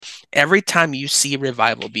every time you see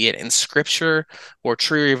revival, be it in scripture or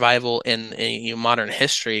true revival in modern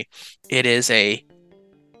history, it is a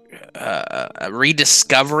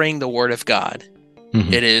rediscovering the Word of God.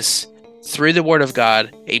 Mhm. It is through the Word of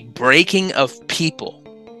God a breaking of people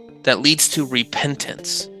that leads to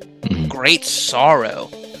repentance, Mhm. great sorrow.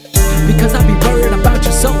 Because I be worried about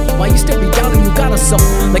your soul. Why you still be doubting you got a soul?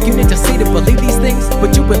 Like you need to see to believe these things,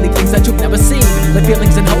 but you believe things that you've never seen. Like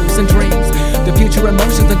feelings and hopes and dreams, the future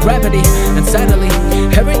emotions and gravity. And sadly,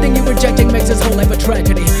 everything you rejecting makes this whole life a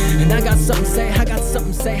tragedy. And I got something to say, I got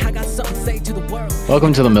something to say, I got something to say to the world.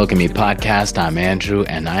 Welcome to the Milk and Me podcast. I'm Andrew,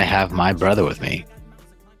 and I have my brother with me.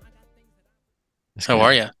 How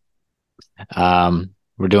are you?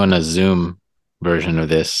 We're doing a Zoom version of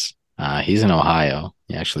this. He's in Ohio.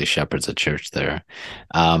 He actually shepherds a church there.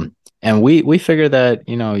 And we figure that,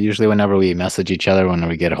 usually whenever we message each other,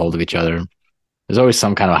 whenever we get a hold of each other, there's always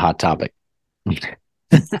some kind of a hot topic.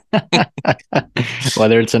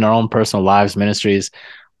 Whether it's in our own personal lives, ministries,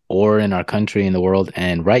 or in our country, in the world.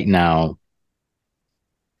 And right now,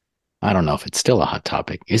 I don't know if it's still a hot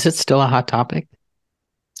topic. Is it still a hot topic?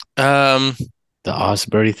 Um, The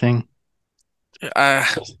Asbury thing? uh,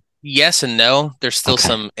 yes and no. There's still Okay.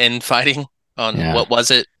 some infighting on Yeah. what was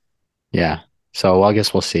it. Yeah. So I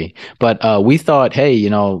guess we'll see. But we thought, hey,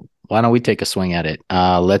 why don't we take a swing at it?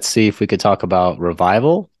 Let's see if we could talk about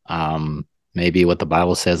revival, maybe what the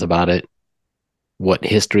Bible says about it, what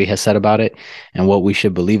history has said about it, and what we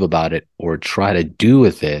should believe about it or try to do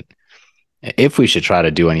with it. If we should try to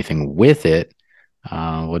do anything with it,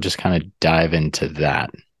 we'll just kind of dive into that.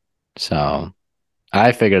 So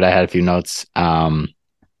I figured I had a few notes. I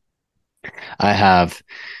have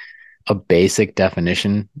a basic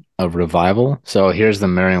definition of revival. So here's the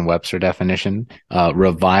Merriam-Webster definition.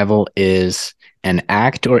 Revival is an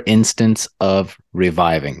act or instance of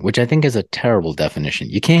reviving, which I think is a terrible definition.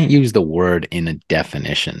 You can't use the word in a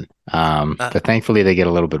definition. Uh, But thankfully they get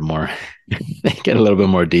a little bit more they get a little bit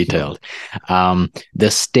more detailed. The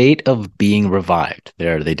state of being revived.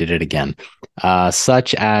 There, they did it again.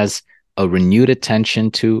 Such as a renewed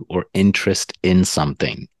attention to or interest in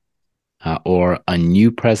something or a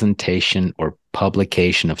new presentation or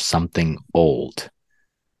publication of something old,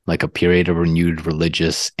 like a period of renewed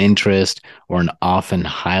religious interest or an often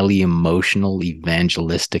highly emotional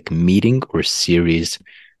evangelistic meeting or series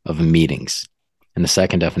of meetings. And the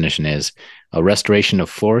second definition is a restoration of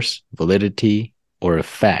force, validity, or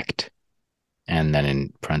effect. And then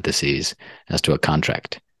in parentheses, as to a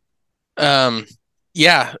contract. um,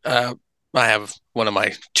 yeah. I have one of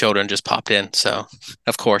my children just popped in, so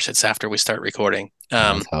of course it's after we start recording.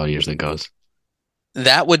 That's how it usually goes.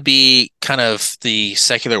 That would be kind of the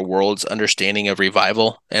secular world's understanding of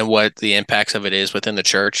revival and what the impacts of it is within the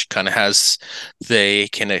church. Kind of has they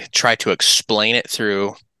can try to explain it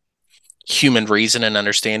through human reason and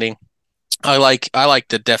understanding. I like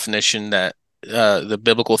the definition that the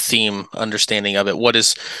biblical theme understanding of it. What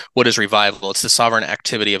is revival? It's the sovereign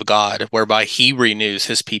activity of God, whereby He renews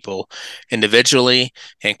His people individually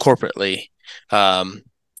and corporately, um,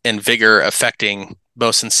 in vigor affecting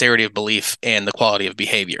both sincerity of belief and the quality of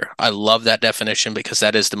behavior. I love that definition because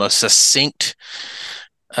that is the most succinct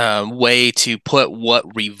way to put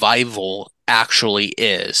what revival actually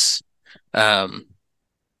is. Um,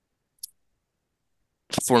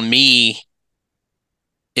 for me,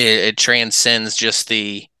 it transcends just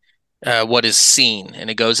the what is seen, and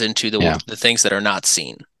it goes into Yeah. the things that are not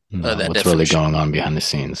seen. That What's really definition. going on behind the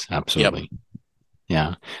scenes. Yep. Absolutely.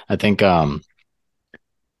 Yeah. I think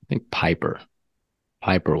Piper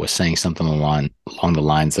was saying something along the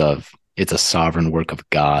lines of it's a sovereign work of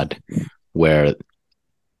God where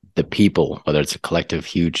the people, whether it's a collective,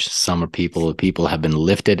 huge sum of people, the people have been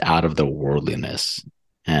lifted out of their worldliness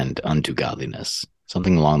and unto godliness,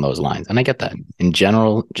 something along those lines. And I get that.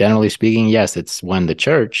 Generally speaking, yes, it's when the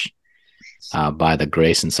church, by the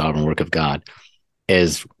grace and sovereign work of God,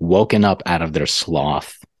 is woken up out of their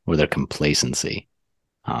sloth or their complacency.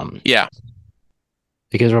 Yeah.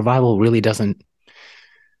 Because revival really doesn't,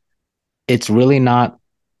 it's really not,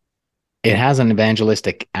 it has an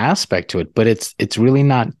evangelistic aspect to it, but it's really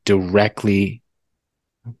not directly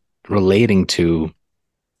relating to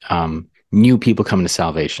new people coming to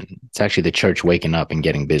salvation. It's actually the church waking up and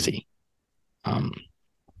getting busy.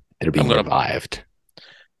 They're being revived.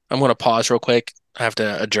 I'm gonna pause real quick. I have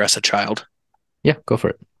to address a child. Yeah, go for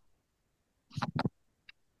it.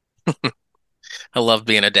 I love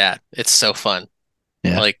being a dad. It's so fun.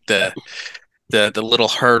 Yeah. Like the little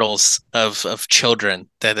hurdles of children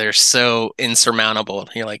that they're so insurmountable.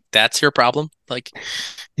 You're like, that's your problem? Like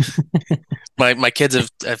my kids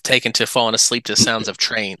have taken to falling asleep to sounds of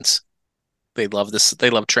trains. They love this. They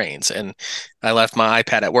love trains. And I left my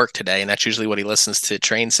iPad at work today, and that's usually what he listens to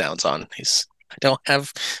train sounds on. I don't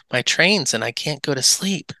have my trains and I can't go to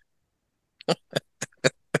sleep.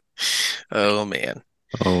 Oh man.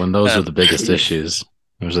 Oh, and those are Um, the biggest issues.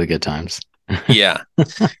 Those are the good times. yeah.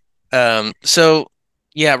 So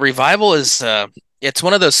yeah, revival is it's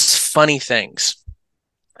one of those funny things.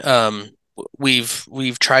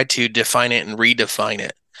 We've tried to define it and redefine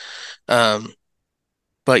it. Um,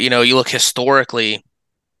 but you look historically,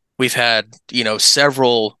 we've had,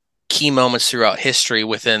 several key moments throughout history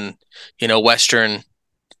within, Western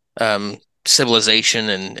um, civilization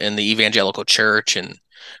and the evangelical church and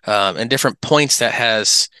different points that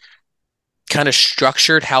has kind of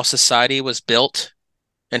structured how society was built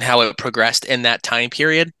and how it progressed in that time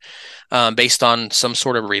period, based on some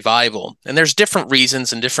sort of revival. And there's different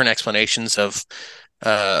reasons and different explanations of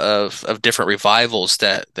different revivals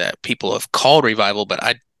that people have called revival, but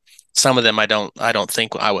some of them I don't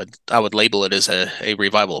think I would label it as a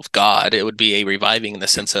revival of God. It would be a reviving in the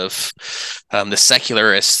sense of the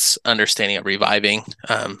secularists' understanding of reviving,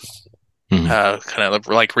 Mhm. kind of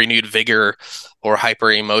like renewed vigor or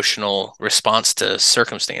hyper emotional response to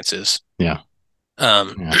circumstances. Yeah.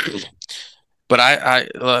 Um, Yeah.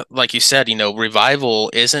 but like you said, revival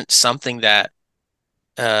isn't something that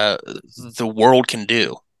uh, the world can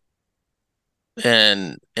do,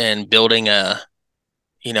 and building a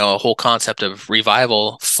whole concept of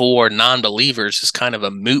revival for non-believers is kind of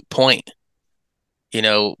a moot point. You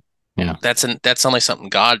know, Yeah. that's only something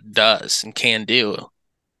God does and can do.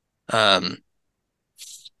 Um,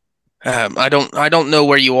 I don't know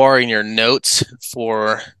where you are in your notes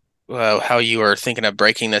for how you are thinking of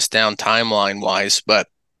breaking this down timeline wise, but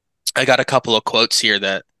I got a couple of quotes here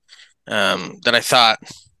that I thought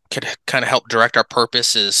could kind of help direct our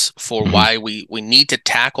purposes for Mhm. why we need to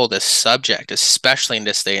tackle this subject, especially in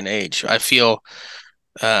this day and age. I feel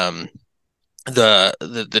um,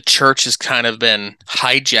 the church has kind of been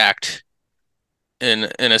hijacked in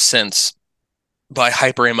a sense by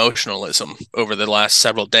hyper emotionalism over the last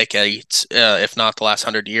several decades, if not the last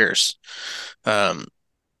 100 years. Um,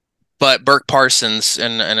 but Burke Parsons,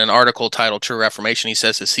 in an article titled "True Reformation," he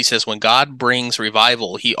says this. He says, "When God brings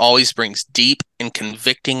revival, He always brings deep and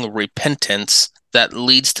convicting repentance that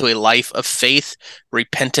leads to a life of faith,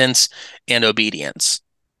 repentance, and obedience."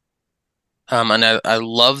 And I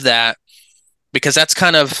love that because that's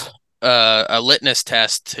kind of a litmus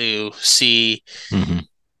test to see. Mhm.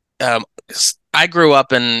 Um, I grew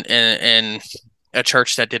up in a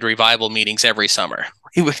church that did revival meetings every summer.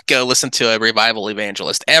 We would go listen to a revival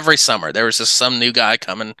evangelist every summer. There was just some new guy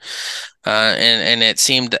coming, and it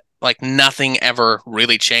seemed like nothing ever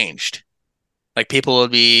really changed. Like people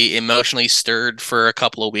would be emotionally stirred for a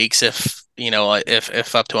couple of weeks, if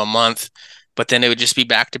up to a month, but then it would just be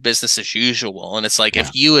back to business as usual. And it's like Yeah. if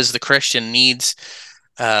you as the Christian needs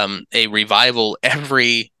a revival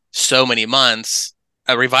every so many months,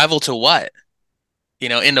 a revival to what?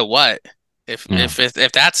 Into what? If Yeah. if if,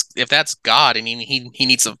 if that's God and he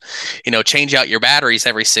needs to, change out your batteries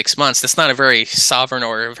every 6 months, that's not a very sovereign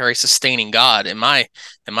or a very sustaining God in my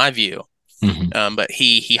view. Mhm. But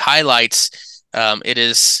he highlights, it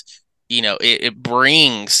is,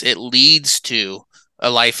 it leads to a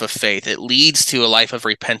life of faith. It leads to a life of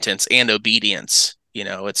repentance and obedience.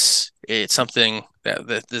 It's something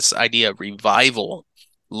that this idea of revival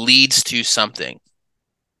leads to something.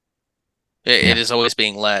 It Yeah. is always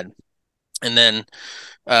being led. And then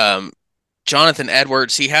um, Jonathan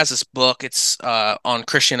Edwards, he has this book. It's on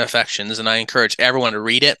Christian affections, and I encourage everyone to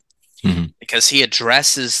read it Mhm. because he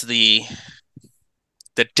addresses the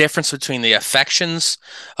difference between the affections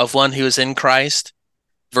of one who is in Christ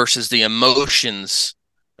versus the emotions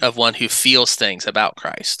of one who feels things about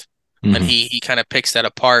Christ. And Mhm. he kind of picks that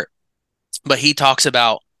apart. But he talks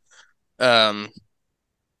about um,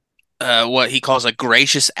 what he calls a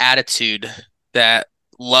gracious attitude that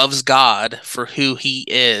loves God for who he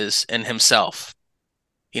is and himself.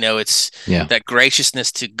 It's Yeah. that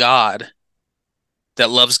graciousness to God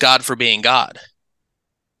that loves God for being God.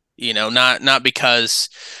 Not because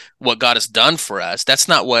what God has done for us. That's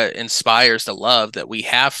not what inspires the love that we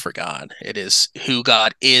have for God. It is who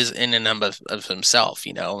God is in and of himself.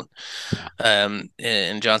 Yeah.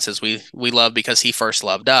 And John says we love because he first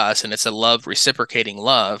loved us, and it's a love reciprocating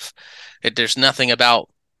love. There's nothing about,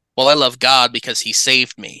 well, I love God because he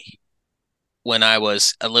saved me when I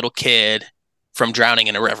was a little kid from drowning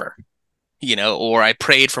in a river, or I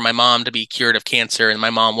prayed for my mom to be cured of cancer and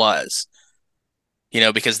my mom was.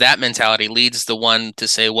 Because that mentality leads the one to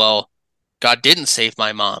say, well, God didn't save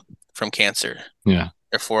my mom from cancer. Yeah.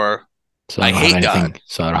 Therefore, So I I don't have hate God. anything.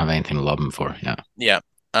 So I don't have anything to love him for. Yeah. Yeah.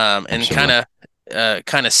 and kind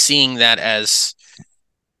Absolutely. of seeing that as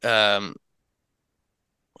um,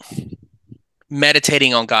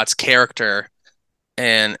 meditating on God's character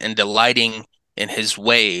and delighting in His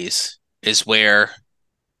ways is where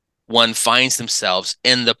one finds themselves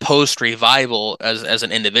in the post revival as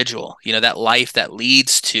an individual. That life that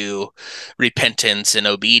leads to repentance and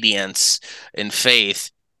obedience and faith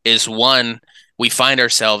is one we find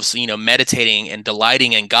ourselves, meditating and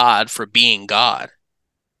delighting in God for being God,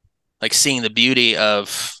 like seeing the beauty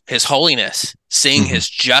of His holiness, seeing Hmm. His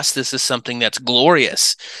justice as something that's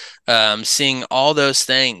glorious, seeing all those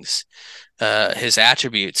things, His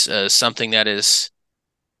attributes as something that is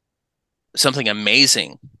something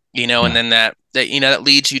amazing, and Yeah. then that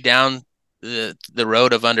leads you down the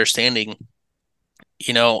road of understanding.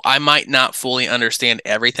 I might not fully understand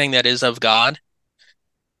everything that is of God,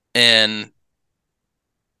 and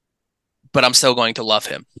but I'm still going to love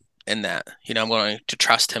Him in that. I'm going to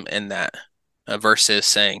trust Him in that, versus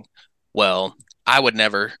saying, well, I would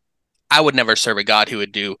never I would never serve a God who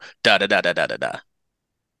would do da da da da da da da.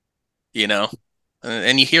 You know,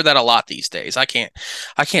 and you hear that a lot these days. I can't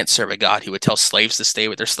serve a God who would tell slaves to stay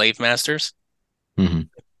with their slave masters. Hmm.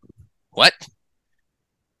 What?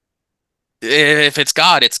 If it's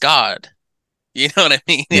God, it's God. You know what I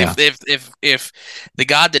mean? Yeah. If the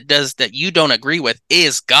God that does that you don't agree with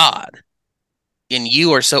is God, and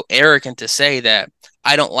you are so arrogant to say that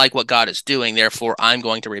I don't like what God is doing, therefore I'm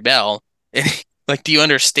going to rebel. Like, do you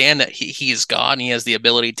understand that he is God and He has the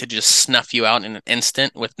ability to just snuff you out in an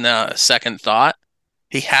instant with no second thought?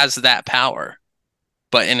 He has that power.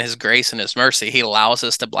 But in His grace and His mercy, He allows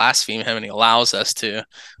us to blaspheme Him, and He allows us to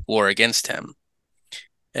war against Him.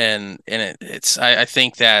 And I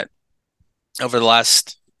think that over the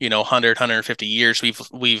last 100 years,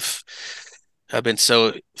 we've been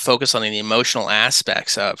so focused on the emotional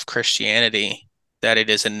aspects of Christianity that it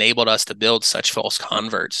has enabled us to build such false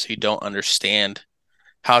converts who don't understand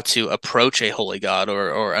how to approach a holy God,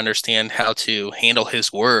 or understand how to handle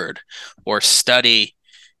His word, or study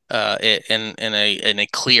it in a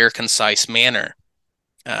clear, concise manner.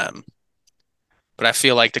 Um, but I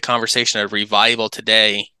feel like the conversation of revival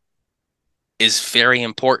today is very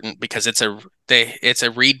important because it's a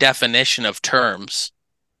redefinition of terms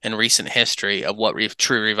in recent history of what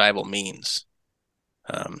true revival means.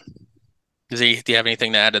 Um, do you have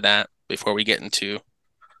anything to add to that before we get into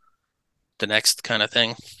the next kind of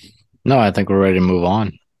thing? No, I think we're ready to move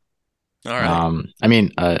on. All right. I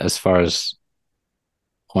mean, as far as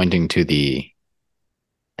pointing to the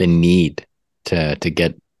need to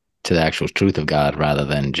get to the actual truth of God rather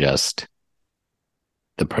than just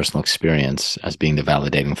the personal experience as being the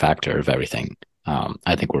validating factor of everything.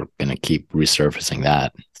 I think we're going to keep resurfacing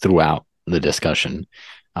that throughout the discussion.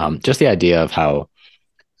 Just the idea of how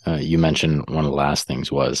you mentioned one of the last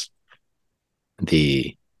things was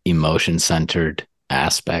the emotion centered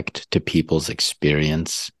aspect to people's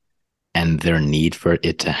experience and their need for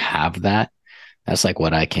it to have that. That's like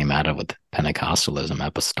what I came out of with Pentecostalism,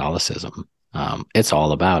 apostolicism. It's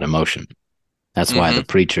all about emotion. That's why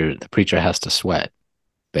Mm-hmm. the preacher has to sweat.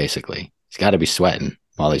 Basically, he's got to be sweating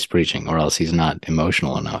while he's preaching, or else he's not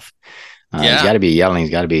emotional enough. He's Yeah. got to be yelling. He's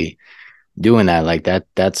got to be doing that like that.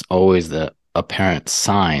 That's always the apparent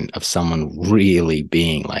sign of someone really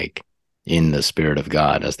being like in the spirit of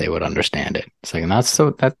God as they would understand it. It's like, and that's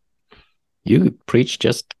so that you preach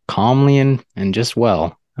just calmly and just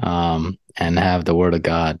well, and have the word of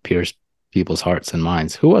God pierce people's hearts and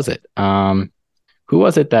minds. Who was it? Who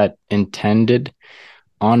was it that intended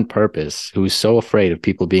on purpose, who was so afraid of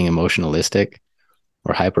people being emotionalistic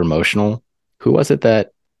or hyper emotional? Who was it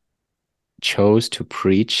that chose to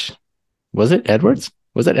preach? Was it Edwards?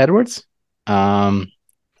 Was it Edwards? Um,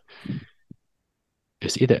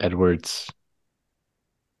 it's either Edwards.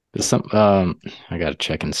 There's some. I gotta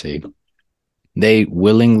check and see. They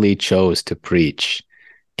willingly chose to preach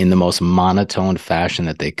in the most monotone fashion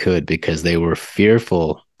that they could because they were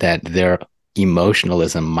fearful that their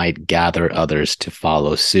emotionalism might gather others to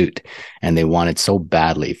follow suit. And they wanted so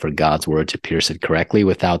badly for God's word to pierce it correctly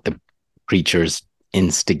without the preacher's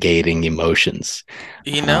instigating emotions.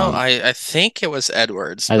 I think it was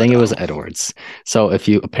Edwards, I but think it was Edwards. So if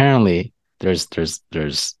you apparently there's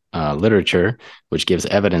literature which gives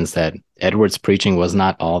evidence that Edwards' preaching was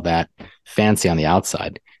not all that fancy on the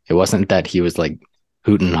outside. It wasn't that he was like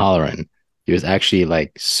hooting and hollering. He was actually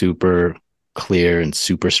like super clear and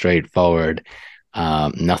super straightforward.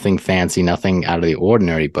 Nothing fancy, nothing out of the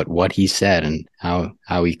ordinary. But what he said and how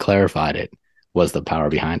he clarified it was the power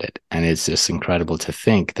behind it. And it's just incredible to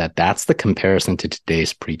think that that's the comparison to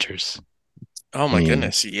today's preachers. Oh I my mean,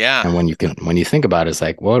 goodness. Yeah. and when you think about it, it's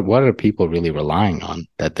like, what are people really relying on?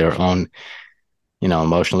 That their own,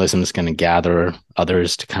 emotionalism is going to gather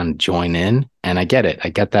others to kind of join in. And I get it. I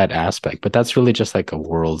get that aspect, but that's really just like a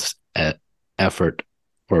world's effort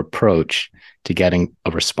or approach to getting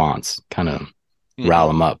a response, kind of rile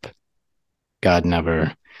Hmm. them up. God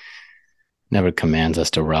never commands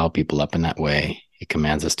us to rile people up in that way. He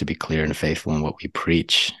commands us to be clear and faithful in what we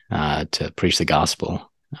preach, to preach the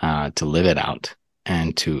gospel, to live it out,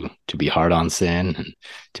 and to be hard on sin and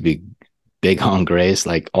to be big on grace.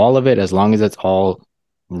 Like all of it, as long as it's all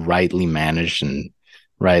rightly managed and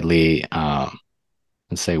rightly,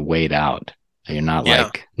 let's say, weighed out.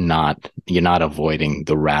 Yeah. You're not avoiding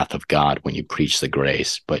the wrath of God when you preach the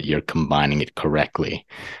grace, but you're combining it correctly.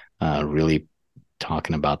 Really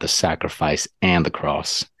talking about the sacrifice and the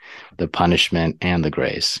cross, the punishment and the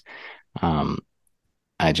grace. Um,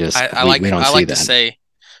 we don't I see like to that. say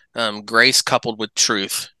grace coupled with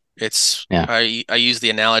truth. It's Yeah. I use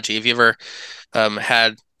the analogy. Have you ever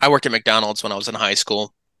had I worked at McDonald's when I was in high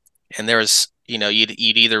school, and there was, you'd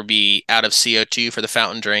either be out of CO2 for the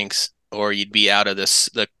fountain drinks, or you'd be out of the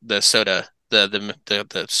soda,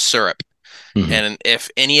 the syrup. Hmm. And if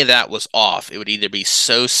any of that was off, it would either be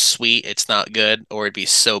so sweet it's not good, or it'd be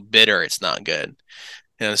so bitter it's not good.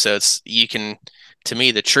 So it's you can to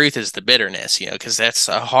me the truth is the bitterness, because that's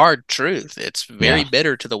a hard truth. It's very Yeah.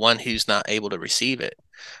 bitter to the one who's not able to receive it.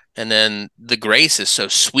 And then the grace is so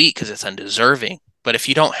sweet because it's undeserving. But if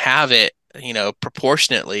you don't have it,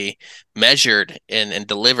 proportionately measured and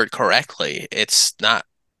delivered correctly, it's not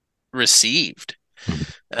received.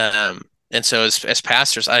 Mhm. And so as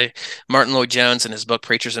pastors, Martin Lloyd-Jones in his book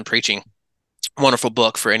Preachers and Preaching, wonderful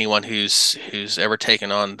book for anyone who's ever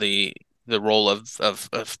taken on the role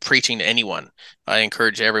of preaching to anyone. I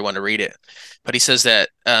encourage everyone to read it. But he says that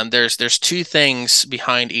there's two things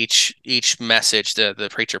behind each message the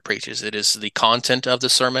preacher preaches. It is the content of the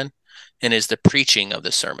sermon, and is the preaching of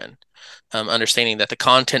the sermon. Understanding that the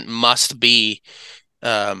content must be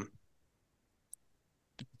um,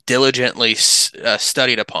 diligently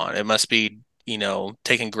studied upon. It must be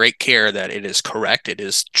taken great care that it is correct, it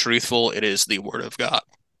is truthful, it is the word of God.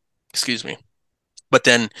 Excuse me. But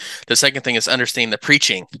then the second thing is understanding the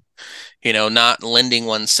preaching, not lending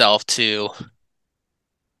oneself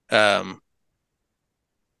um,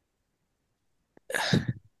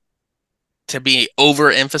 to be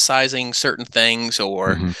overemphasizing certain things,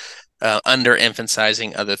 or Hmm.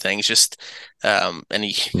 underemphasizing other things. Just and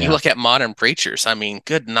you Yeah. look at modern preachers. I mean,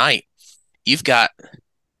 good night. You've got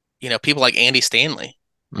people like Andy Stanley,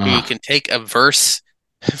 who Ah. can take a verse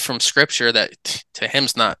from scripture that to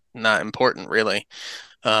him's not important really,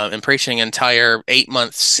 and preaching an entire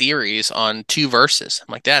 8-month series on 2 verses.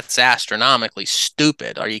 I'm like, that's astronomically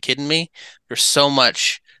stupid. Are you kidding me? There's so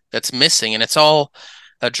much that's missing, and it's all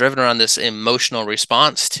driven around this emotional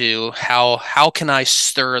response to how can I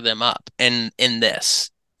stir them up in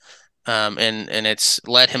this, and it's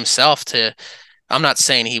led himself to. I'm not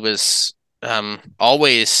saying he was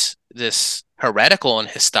always this heretical in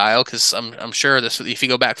his style, because I'm sure this, if you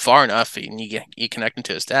go back far enough and you connect him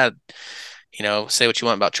to his dad, say what you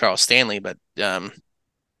want about Charles Stanley, but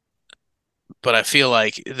I feel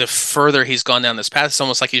like the further he's gone down this path, it's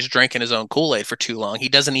almost like he's drinking his own Kool-Aid for too long. He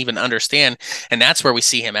doesn't even understand, and that's where we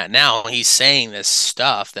see him at now. He's saying this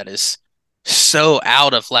stuff that is so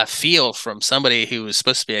out of left field from somebody who was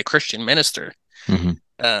supposed to be a Christian minister. Hmm.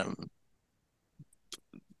 Um,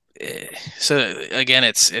 so again,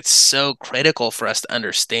 it's so critical for us to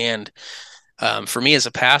understand. For me as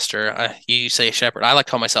a pastor, you say shepherd. I like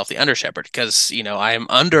to call myself the under shepherd, because I am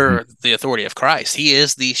Hmm. under the authority of Christ. He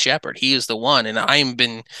is the shepherd. He is the one, and I've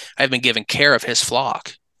been given care of his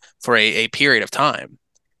flock for a period of time.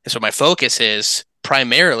 And so my focus is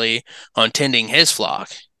primarily on tending his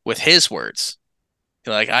flock with his words.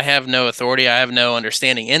 Like, I have no authority, I have no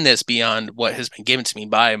understanding in this beyond what has been given to me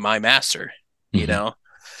by my master. You Hmm. know,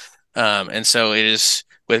 and so it is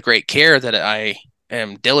with great care that I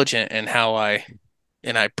am diligent in how I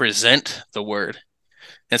present the word.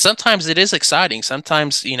 And sometimes it is exciting.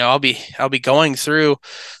 Sometimes, I'll be going through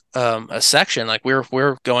a section, like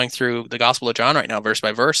we're going through the Gospel of John right now, verse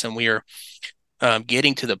by verse, and we are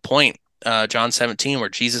getting to the point, John 17, where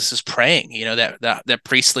Jesus is praying. That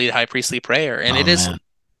high priestly prayer, and Oh man.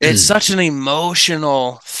 it's such an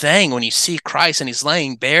emotional thing when you see Christ and he's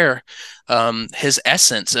laying bare his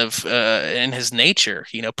essence of in his nature,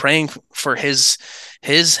 praying for his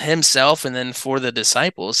himself, and then for the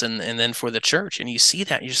disciples, and then for the church. And you see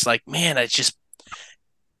that, you're just like, man,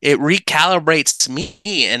 it recalibrates me.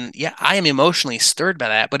 And yeah, I am emotionally stirred by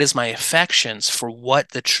that, but it's my affections for what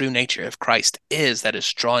the true nature of Christ is that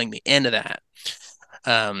is drawing me into that.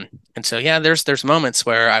 And so yeah, there's moments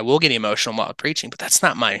where I will get emotional while preaching, but that's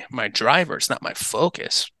not my driver. It's not my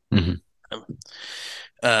focus. Mm-hmm. Um,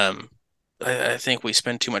 um, I think we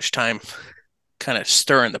spend too much time kind of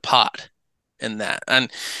stirring the pot in that, and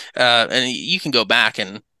you can go back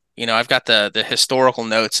and I've got the historical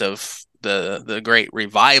notes of the great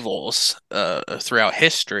revivals throughout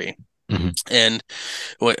history. Mm-hmm. And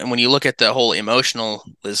when you look at the whole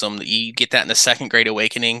emotionalism, you get that in the Second Great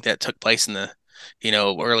Awakening that took place in the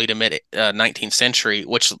early to mid 19th century,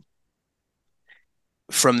 which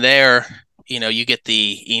from there you get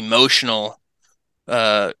the emotional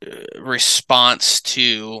uh, response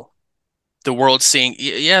to the world seeing,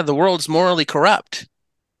 yeah, the world's morally corrupt.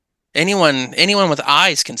 Anyone with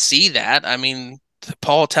eyes can see that. I mean,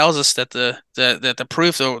 Paul tells us that the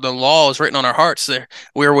proof, the law is written on our hearts. There,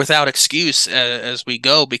 we're without excuse as we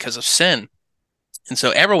go because of sin. And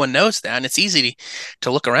so everyone knows that, and it's easy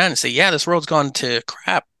to look around and say, yeah, this world's gone to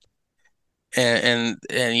crap. And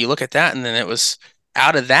you look at that, and then it was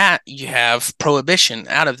out of that you have prohibition.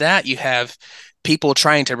 Out of that you have people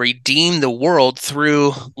trying to redeem the world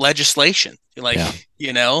through legislation. Like, Yeah.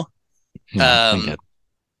 Yeah, I um, get.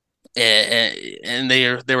 and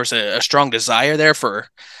there was a strong desire there for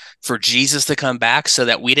Jesus to come back so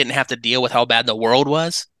that we didn't have to deal with how bad the world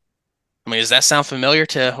was. I mean, does that sound familiar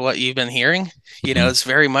to what you've been hearing? Mm-hmm. It's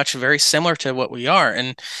very much very similar to what we are,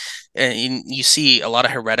 and you see a lot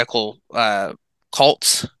of heretical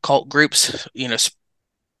cult groups,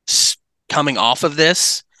 coming off of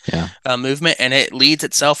this Yeah. movement, and it leads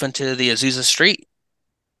itself into the Azusa Street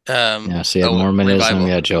Yeah. So you had Mormonism, you revival.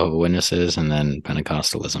 had Jehovah's Witnesses, and then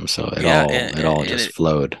Pentecostalism. So it Yeah, all it all just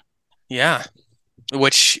flowed. yeah.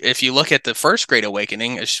 Which, if you look at the first Great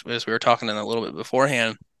Awakening, as we were talking in a little bit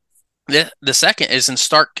beforehand, the second is in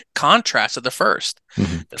stark contrast to the first.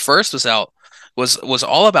 Mm-hmm. The first was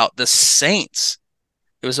all about the saints.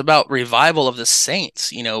 It was about revival of the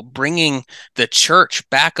saints, bringing the church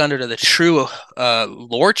back under the true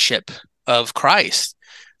lordship of Christ,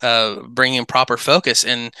 bringing proper focus.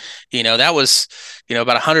 And, that was, about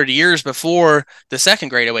 100 years before the Second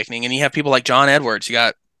Great Awakening. And you have people like John Edwards, you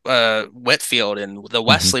got Whitfield and the Mm-hmm.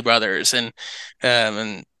 Wesley brothers. And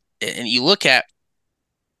you look at,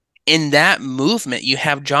 in that movement, you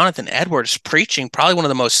have Jonathan Edwards preaching probably one of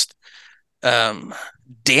the most um,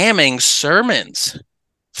 damning sermons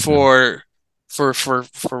Yeah. for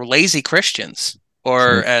for lazy Christians, or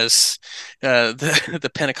Sure. as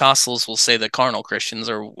the Pentecostals will say, the carnal Christians,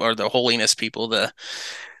 or the holiness people,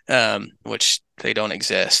 which they don't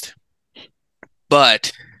exist.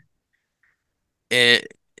 But it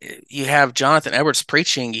you have Jonathan Edwards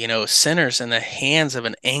preaching, sinners in the hands of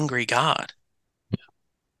an angry God.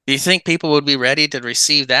 Do you think people would be ready to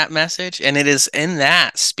receive that message? And it is in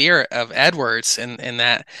that spirit of Edwards and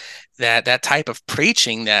that type of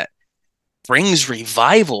preaching that brings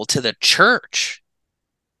revival to the church.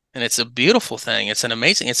 And it's a beautiful thing. It's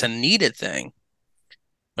a needed thing.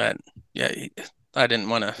 But yeah, I didn't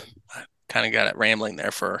want to, I kind of got it rambling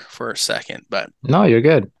there for a second, but No, you're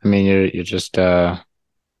good. I mean, you're just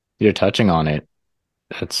you're touching on it.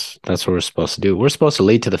 That's what we're supposed to do. We're supposed to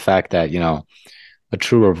lead to the fact that, a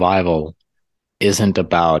true revival isn't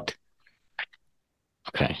about,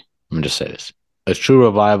 okay, let me just say this. A true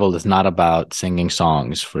revival is not about singing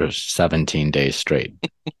songs for 17 days straight.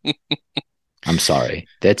 I'm sorry.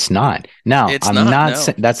 That's not. Now, it's I'm not, not no.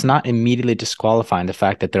 saying that's not immediately disqualifying the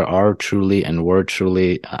fact that there are truly and were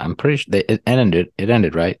truly, I'm pretty sure it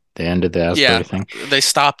ended, right? They ended the Yeah, Asbury thing. they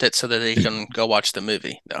stopped it so that they can go watch the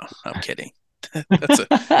movie. No, I'm kidding. That's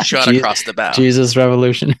a shot Je- across the bow. Jesus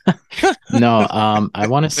Revolution. No, I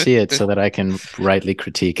want to see it so that I can rightly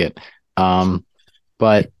critique it.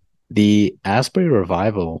 But the Asbury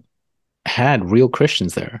revival had real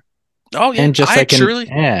Christians there. Oh yeah, And just I like in truly,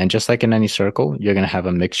 yeah, and just like in any circle, you're gonna have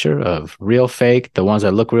a mixture of real fake, the ones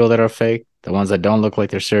that look real that are fake, the ones that don't look like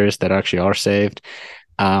they're serious that actually are saved.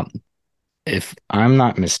 Um, if I'm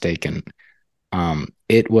not mistaken,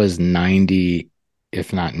 it was 90,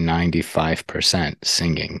 if not 95%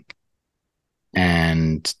 singing.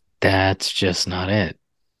 And that's just not it.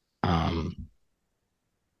 Um,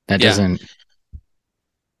 that yeah. doesn't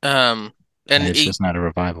Um, and it's just not a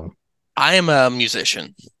revival. I am a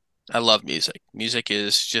musician. I love music. Music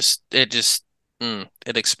is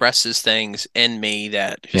it expresses things in me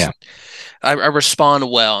that Yeah, just I respond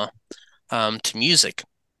well to music.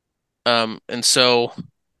 And so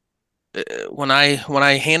when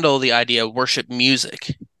I handle the idea of worship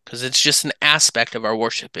music, because it's just an aspect of our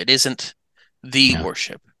worship, it isn't the yeah,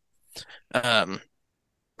 worship. Um,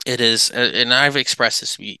 It is, and I've expressed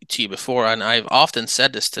this to you before, and I've often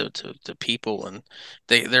said this to people, and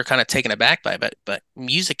they're kind of taken aback by it. But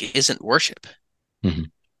music isn't worship. Hmm.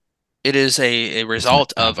 It is a It's an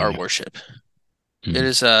result of our avenue. worship. It Hmm.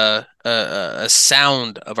 is a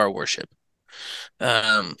sound of our worship.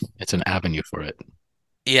 Um, It's an avenue for it.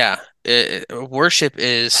 yeah, worship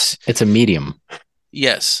is, It's a medium.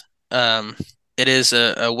 yes, um, it is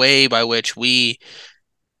a way by which we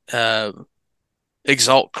uh,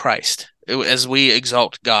 exalt Christ, as we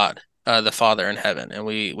exalt God, the Father in heaven, and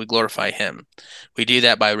we glorify Him. We do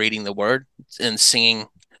that by reading the Word and singing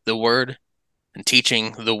the Word and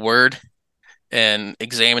teaching the Word and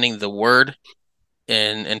examining the Word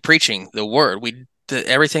and preaching the Word.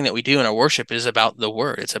 Everything that we do in our worship is about the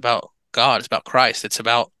Word. It's about God. It's about Christ. It's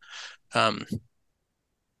about um,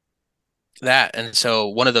 that. And so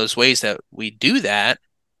one of those ways that we do that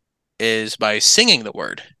is by singing the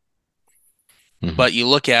Word. Hmm. But you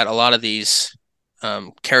look at a lot of these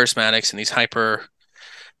charismatics and these hyper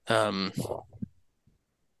um,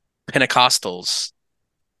 Pentecostals,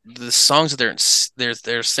 the songs that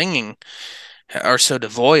they're singing are so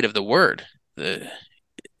devoid of the word.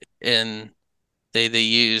 And they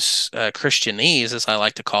use Christianese, as I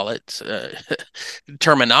like to call it,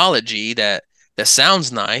 terminology that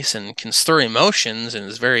sounds nice and can stir emotions and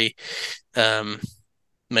is very um,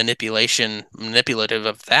 manipulative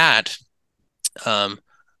of that. Um,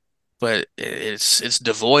 but it's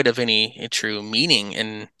devoid of any true meaning.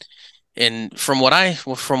 And from what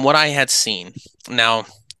I had seen, now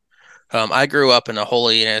I grew up in a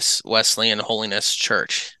holiness Wesleyan holiness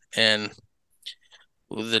church, and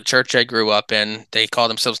the church I grew up in, they call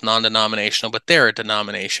themselves non-denominational, but they're a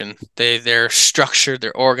denomination. They're structured,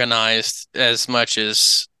 they're organized as much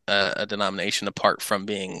as a denomination, apart from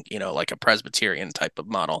being, like a Presbyterian type of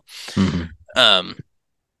model, Hmm. um,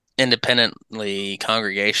 independently,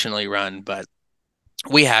 congregationally run. But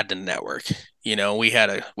we had to network. We had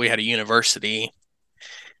a university,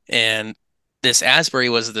 and this Asbury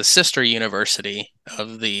was the sister university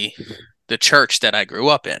of the church that I grew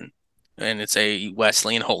up in, and it's a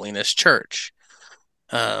Wesleyan holiness church,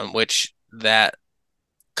 which that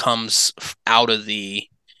comes out of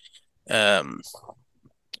um,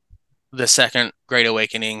 the Second Great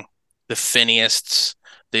Awakening, the Finneists,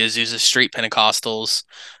 the Azusa Street Pentecostals,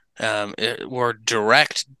 were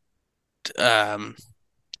direct. Um,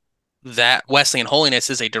 that Wesleyan holiness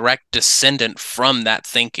is a direct descendant from that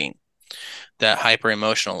thinking, that hyper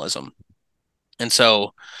emotionalism, and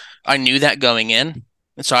so I knew that going in,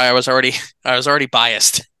 and so I was already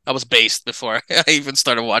biased. I was based before I even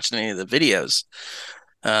started watching any of the videos.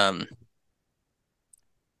 Um,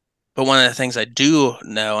 but one of the things I do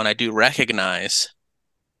know and I do recognize,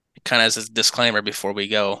 kind of as a disclaimer before we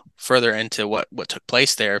go further into what took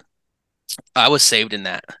place there, I was saved in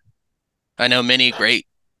that. I know many great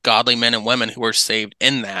godly men and women who were saved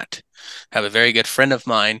in that. I have a very good friend of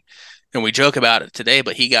mine, and we joke about it today,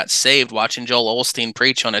 but he got saved watching Joel Osteen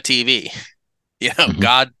preach on a TV. Hmm.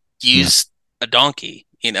 God Yeah. used a donkey.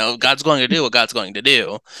 God's going to do what God's going to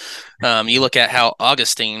do. You look at how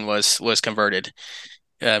Augustine was converted.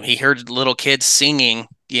 He heard little kids singing,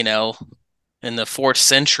 in the fourth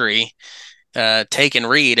century, take and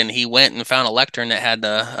read, and he went and found a lectern that had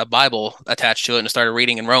a Bible attached to it and started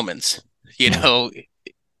reading in Romans. You Yeah. know,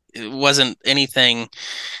 it wasn't anything.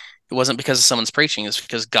 It wasn't because of someone's preaching. It's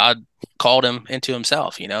because God called him into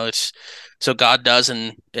Himself. It's so God does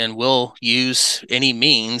and will use any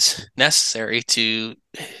means necessary to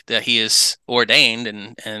that He has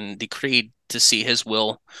ordained and decreed to see His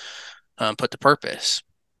will put to purpose.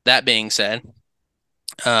 That being said,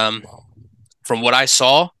 um, from what I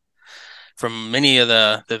saw, from many of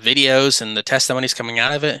the videos and the testimonies coming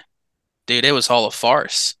out of it, dude, it was all a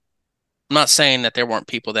farce. I'm not saying that there weren't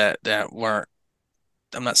people that weren't.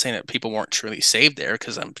 I'm not saying that people weren't truly saved there,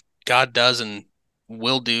 because God does and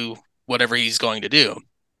will do whatever He's going to do.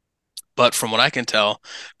 But from what I can tell,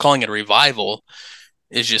 calling it a revival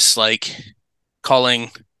is just like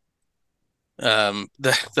calling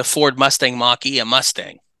the Ford Mustang Mach-E a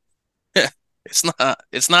Mustang. It's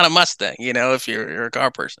not a Mustang, if you're a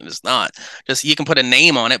car person. It's not. Just you can put a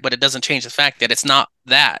name on it, but it doesn't change the fact that it's not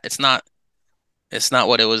that. It's not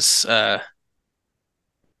what it was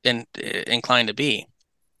inclined to be.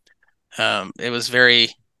 It was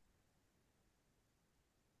very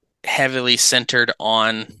heavily centered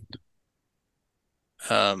on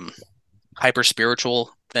um, hyper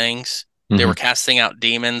spiritual things. They Hmm. were casting out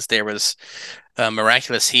demons. There was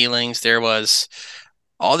miraculous healings. There was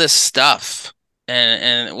all this stuff.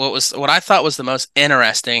 And what I thought was the most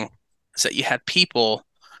interesting is that you had people,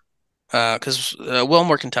 because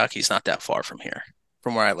Wilmore, Kentucky is not that far from here.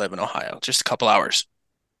 from where I live in Ohio, just a couple hours.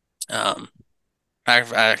 Um,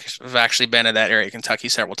 I've actually been in that area of Kentucky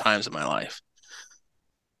several times in my life.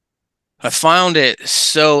 I found it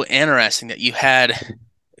so interesting that you had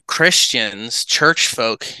Christians, church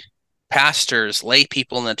folk, pastors, lay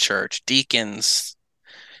people in the church, deacons,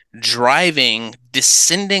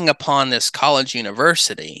 descending upon this college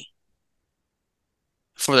university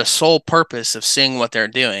for the sole purpose of seeing what they're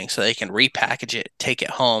doing so they can repackage it, take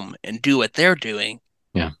it home, and do what they're doing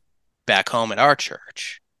back home at our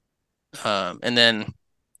church. And then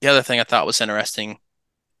the other thing I thought was interesting,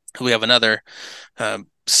 we have another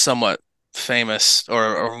somewhat famous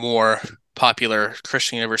or more popular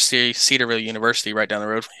Christian university, Cedarville University, right down the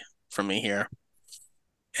road from me here.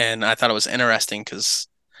 And I thought it was interesting because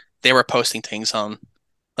they were posting things on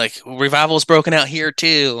like revival's broken out here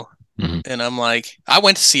too. Mm-hmm. And I'm like, I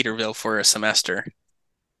went to Cedarville for a semester.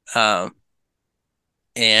 And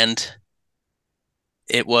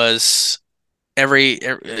it was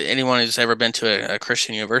anyone who's ever been to a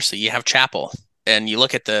Christian university, you have chapel. And you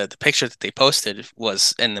look at the picture that they posted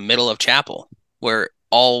was in the middle of chapel where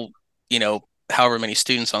all, however many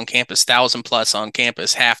students on campus, 1,000 plus on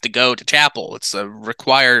campus, have to go to chapel. It's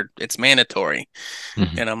it's mandatory.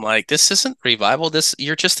 Mm-hmm. And I'm like, this isn't revival.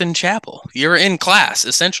 You're just in chapel. You're in class,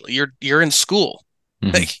 essentially. You're in school.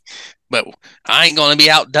 Mm-hmm. But I ain't going to be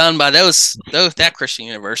outdone by that Christian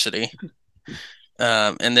university.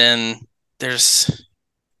 And then there's,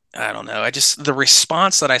 I don't know. The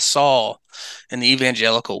response that I saw in the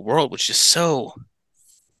evangelical world was just so,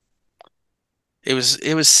 it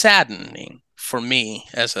was saddening for me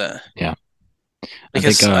as a,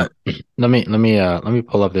 because I think, let me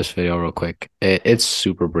pull up this video real quick. It's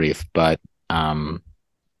super brief, but I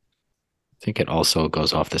think it also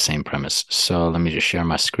goes off the same premise. So let me just share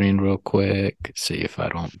my screen real quick. See if I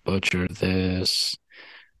don't butcher this.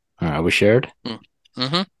 All right, are we shared?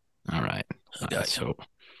 Mm-hmm. All right. So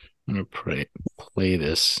I'm going to play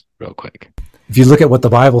this real quick. If you look at what the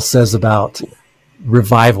Bible says about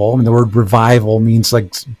revival, I mean, the word revival means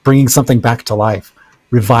like bringing something back to life,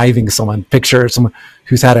 reviving someone. Picture someone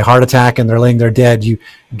who's had a heart attack and they're laying there dead. You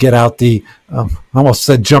get out the, I almost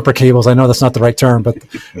said jumper cables. I know that's not the right term, but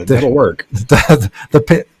that'll work.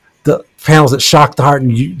 The panels that shock the heart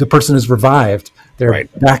and the person is revived. They're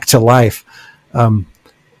back to life.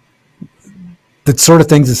 The sort of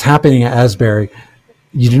things that's happening at Asbury,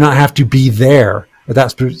 you do not have to be there at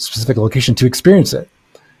that specific location to experience it.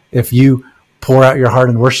 If you pour out your heart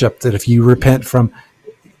in worship, that if you repent from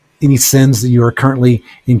any sins that you are currently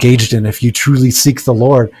engaged in, if you truly seek the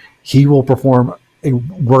Lord, he will perform a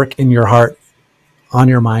work in your heart, on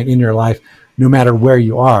your mind, in your life, no matter where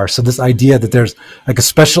you are. So this idea that there's like a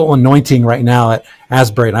special anointing right now at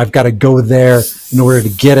Asbury, and I've got to go there in order to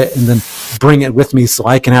get it and then bring it with me so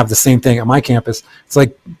I can have the same thing at my campus. It's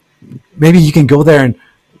like, maybe you can go there and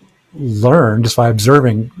learn just by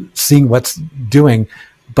observing, seeing what's doing,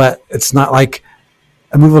 but it's not like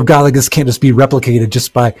a move of God like this can't just be replicated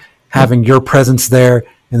just by having your presence there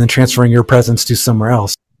and then transferring your presence to somewhere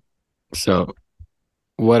else. So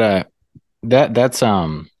that's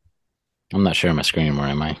I'm not sharing my screen anymore,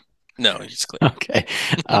 am I? No, it's clear. Okay.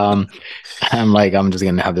 I'm just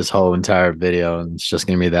gonna have this whole entire video and it's just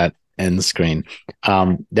gonna be that end screen.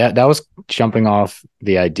 That was jumping off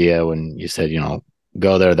the idea when you said,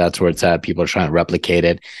 go there, that's where it's at. People are trying to replicate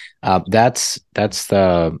it. That's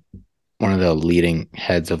the one of the leading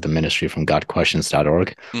heads of the ministry from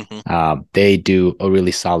godquestions.org. Mm-hmm. They do a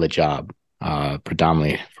really solid job,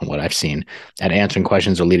 predominantly from what I've seen, at answering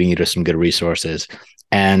questions or leading you to some good resources.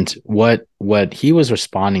 And what he was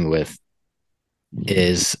responding with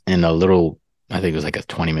is in a little, I think it was like a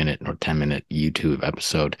 20-minute or 10-minute YouTube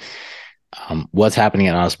episode, what's happening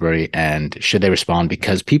at Asbury and should they respond?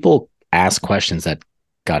 Because people ask questions at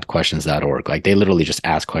godquestions.org. Like they literally just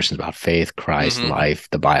ask questions about faith, Christ, mm-hmm. life,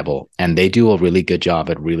 the Bible, and they do a really good job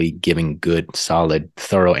at really giving good, solid,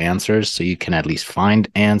 thorough answers. So you can at least find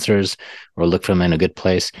answers or look for them in a good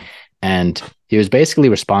place. And he was basically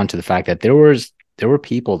responding to the fact that there were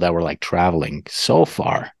people that were like traveling so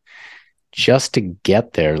far just to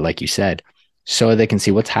get there, like you said, so they can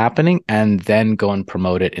see what's happening and then go and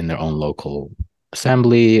promote it in their own local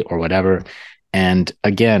assembly or whatever. And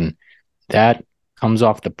again, that comes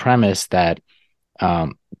off the premise that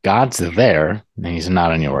God's there and he's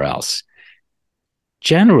not anywhere else.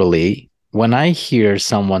 Generally, when I hear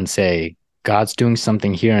someone say, God's doing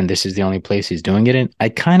something here and this is the only place he's doing it in, I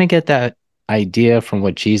kind of get that idea from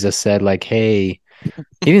what Jesus said, like, hey,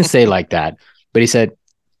 he didn't say like that, but he said,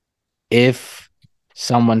 if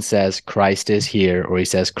someone says Christ is here or he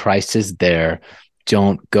says Christ is there,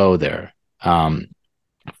 don't go there.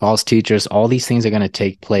 false teachers, all these things are going to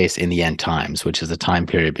take place in the end times, which is the time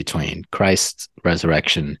period between Christ's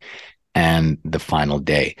resurrection and the final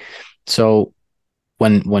day. So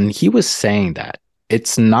when he was saying that,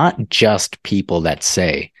 it's not just people that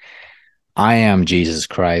say, I am Jesus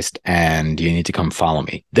Christ and you need to come follow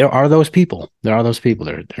me. There are those people. There are those people.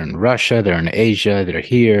 They're in Russia, they're in Asia, they're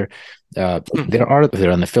here. They're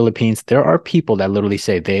in the Philippines. There are people that literally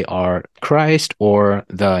say they are Christ or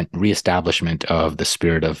the reestablishment of the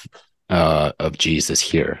spirit of Jesus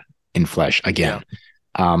here in flesh again.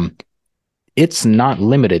 Um, it's not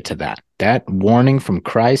limited to that. That warning from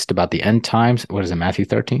Christ about the end times, what is it, Matthew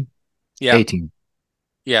 13? Yeah. 18.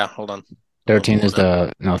 Yeah, hold on. 13 is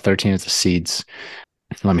the no, 13 is the seeds.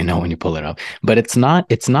 Let me know when you pull it up. But it's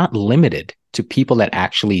not limited to people that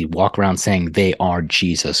actually walk around saying they are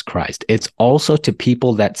Jesus Christ. It's also to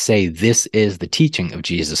people that say this is the teaching of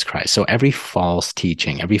Jesus Christ. So every false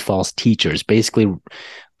teaching, every false teacher is basically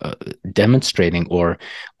demonstrating or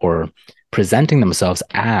presenting themselves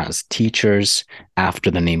as teachers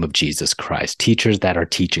after the name of Jesus Christ, teachers that are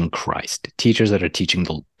teaching Christ, teachers that are teaching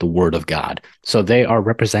the word of God. So they are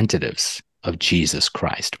representatives of Jesus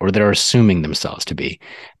Christ, or they're assuming themselves to be.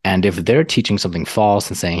 And if they're teaching something false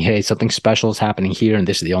and saying, hey, something special is happening here and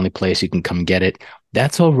this is the only place you can come get it,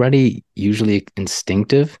 that's already usually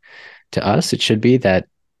instinctive to us. It should be that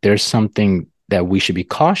there's something that we should be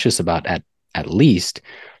cautious about at least,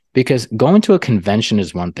 because going to a convention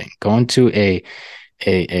is one thing. Going to a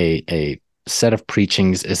set of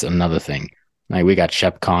preachings is another thing. Like we got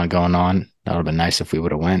ShepCon going on. That would have been nice if we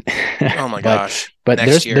would have went. Oh my gosh. But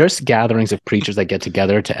Next year. there's gatherings of preachers that get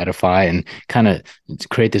together to edify and kind of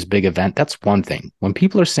create this big event. That's one thing. When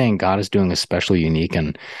people are saying God is doing a special, unique,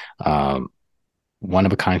 and one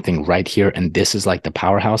of a kind thing right here, and this is like the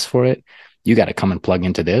powerhouse for it, you got to come and plug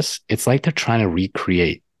into this. It's like they're trying to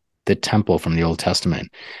recreate the temple from the Old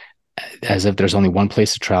Testament, as if there's only one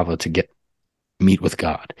place to travel to meet with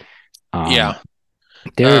God. Yeah.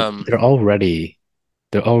 They're already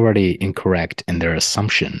incorrect in their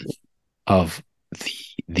assumption of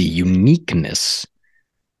the uniqueness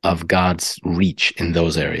of God's reach in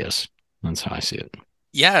those areas. That's how I see it.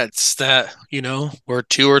 Yeah, it's that, where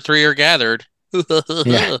two or three are gathered.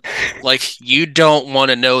 Yeah. Like, you don't want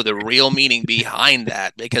to know the real meaning behind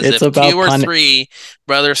that, because It's if two or about three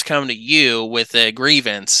brothers come to you with a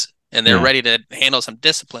grievance and they're Yeah. ready to handle some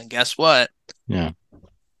discipline, guess what? Yeah.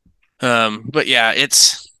 But yeah,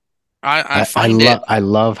 I find I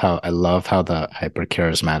love how the hyper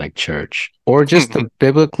charismatic church, or just the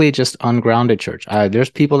biblically just ungrounded church. There's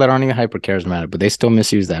people that aren't even hyper charismatic, but they still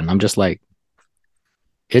misuse that, and I'm just like,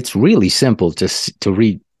 it's really simple to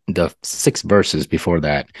read the 6 verses before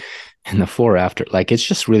that and the 4 after. Like, it's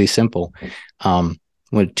just really simple.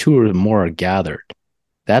 When 2 or more are gathered,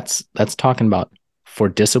 that's talking about for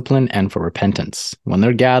discipline and for repentance. When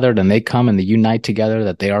they're gathered and they come and they unite together,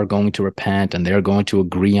 that they are going to repent and they're going to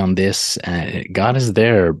agree on this. God is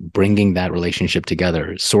there bringing that relationship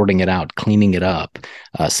together, sorting it out, cleaning it up,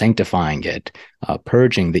 sanctifying it,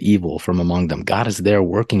 purging the evil from among them. God is there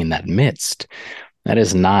working in that midst. That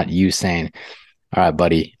is not you saying, all right,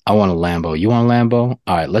 buddy, I want a Lambo. You want a Lambo?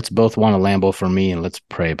 All right, let's both want a Lambo for me and let's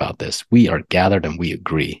pray about this. We are gathered and we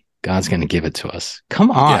agree. God's going to give it to us.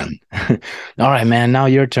 Come on. Yeah. All right, man, now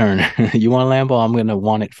your turn. You want a Lambo? I'm going to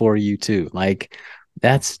want it for you too. Like,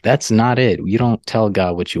 that's not it. You don't tell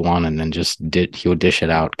God what you want and then just he'll dish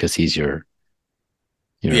it out because he's your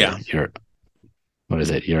what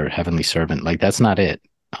is it? Your heavenly servant. Like, that's not it.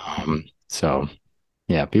 So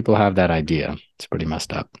yeah, people have that idea. It's pretty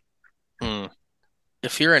messed up.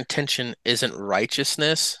 If your intention isn't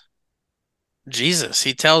righteousness, Jesus,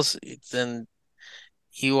 he tells, then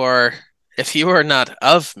if you are not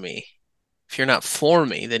of me, if you're not for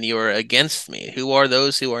me, then you are against me. Who are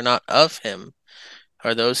those who are not of him?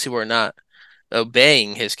 Are those who are not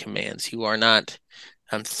obeying his commands, who are not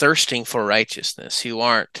thirsting for righteousness, who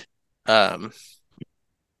aren't, I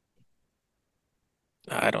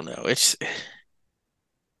don't know. It's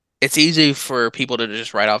easy for people to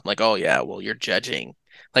just write off like, oh yeah, well, you're judging.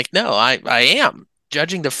 Like, no, I am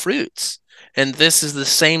judging the fruits. And this is the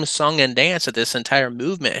same song and dance that this entire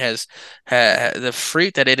movement has the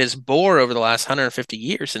fruit that it has bore over the last 150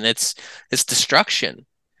 years, and it's destruction.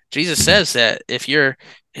 Jesus says that if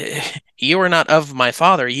you are not of my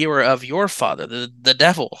father, you are of your father, the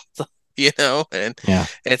devil, and yeah.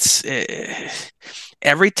 It's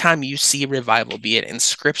every time you see revival, be it in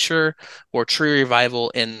scripture or true revival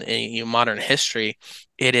in modern history,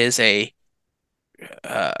 it is a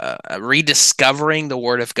rediscovering the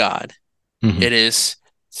word of God. Mm-hmm. It is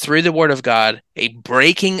through the word of God, a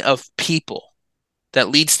breaking of people that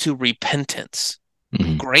leads to repentance.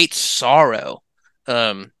 Mhm. great sorrow.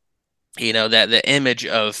 Um, that the image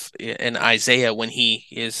of in Isaiah when he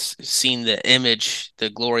is seeing the image, the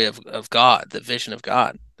glory of God, the vision of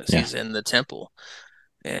God as Yeah. he's in the temple,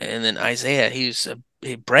 and then Isaiah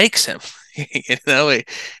he breaks him. you know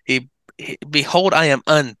behold, I am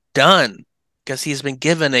undone, because he's been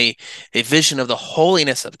given a vision of the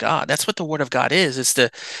holiness of God. That's what the word of God is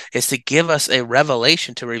to give us a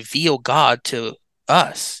revelation, to reveal God to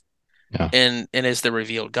us, Yeah. and is the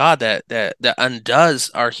revealed God that undoes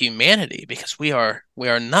our humanity, because we are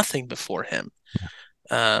nothing before him.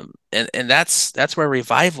 And that's where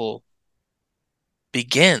revival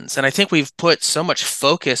begins. And I think we've put so much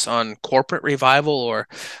focus on corporate revival, or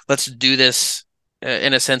let's do this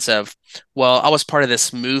in a sense of, well, I was part of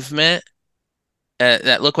this movement,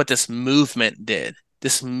 that look what this movement did.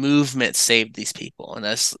 This movement saved these people, and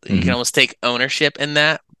that's, you can Hmm. almost take ownership in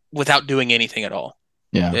that without doing anything at all.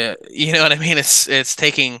 Yeah. You know what I mean? It's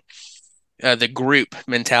taking the group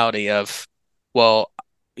mentality of, well,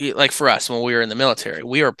 like for us when we were in the military,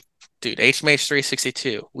 we were, dude, HMH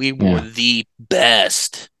 362. We were Yeah. the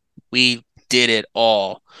best. We did it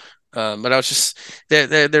all. But I was just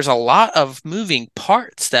there's a lot of moving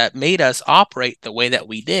parts that made us operate the way that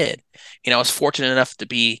we did. I was fortunate enough to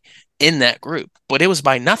be in that group, but it was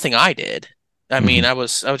by nothing I did. I mean, Hmm. I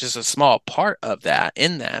was just a small part of that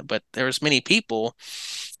in that, but there was many people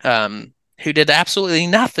who did absolutely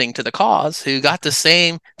nothing to the cause, who got to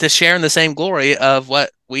share in the same glory of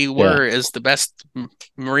what we Yeah. were as the best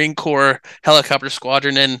Marine Corps helicopter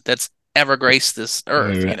squadron that's ever graced this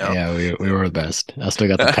earth, We, yeah, we were the best. I still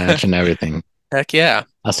got the patch and everything. Heck yeah.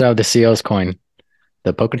 I still have the CO's coin,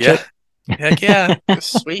 the poker Yeah. chip. Heck yeah.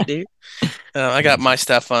 Sweet, dude. I got my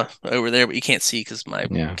stuff over there, but you can't see because my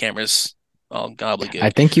Yeah. camera's all I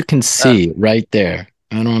gobbledygook. think you can Uh, see right there.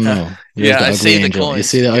 I don't know. There's yeah, the I ugly saved the angel. You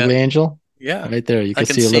see coins. the Yeah. ugly angel? Yeah. Right there. You I can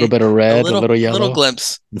can see a little see bit of a red, a little little yellow.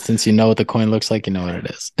 glimpse. And since you know what the coin looks like, you know what it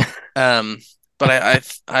is. Um, but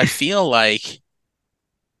I feel like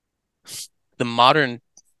the modern,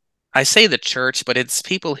 I say the church, but it's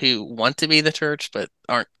people who want to be the church but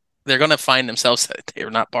aren't. They're going to find themselves that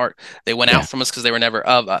they're not part. They went out Yeah. from us because they were never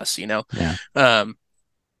of us. Yeah. Um,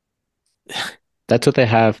 That's what they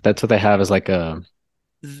have. That's what they have is like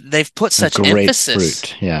they've put a such emphasis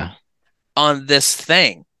grapefruit. Yeah. on this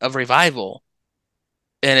thing of revival,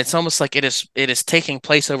 and it's almost like it is taking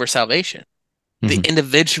place over salvation. The Hmm.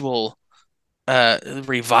 individual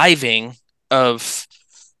reviving of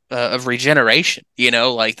of regeneration,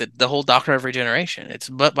 like the whole doctrine of regeneration. It's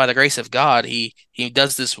but by the grace of God, he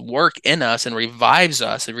does this work in us and revives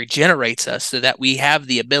us and regenerates us so that we have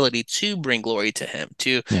the ability to bring glory to him,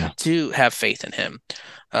 to Yeah. to have faith in him.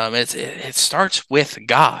 It starts with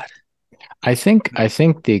God. I think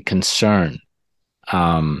the concern,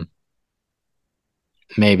 um,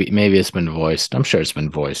 maybe it's been voiced. I'm sure it's been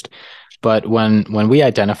voiced. But when we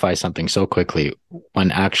identify something so quickly,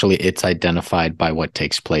 when actually it's identified by what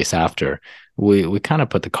takes place after, we kind of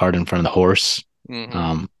put the cart in front of the horse. Hmm.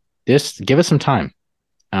 Um, just give it some time.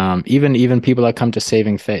 Even people that come to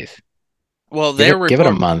saving faith, Well, give their it a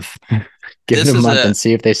report. month. Give it a This is month a and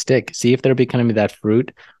see if they stick. See if they're becoming that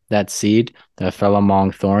fruit, that seed that fell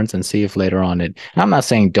among thorns, and see if later on it. And I'm not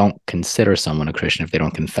saying don't consider someone a Christian if they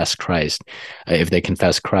don't confess Christ, if they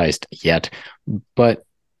confess Christ yet, but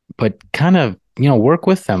kind of work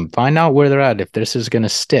with them, find out where they're at, if this is going to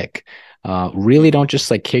stick. Really don't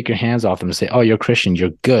just like kick your hands off them and say, oh, you're Christian, you're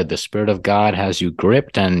good, the Spirit of God has you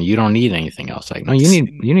gripped and you don't need anything else. Like, no, you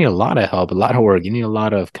need a lot of help, a lot of work, you need a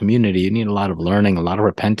lot of community, you need a lot of learning, a lot of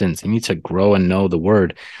repentance, you need to grow and know the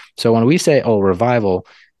word. So when we say, oh, revival,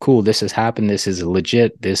 cool, this has happened, this is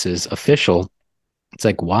legit, this is official, it's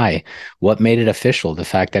like, why? What made it official? The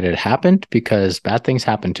fact that it happened? Because bad things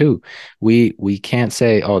happen too. We can't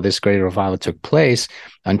say, oh, this great revival took place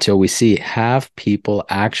until we see have people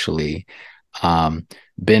actually um,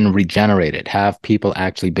 been regenerated, have people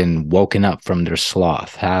actually been woken up from their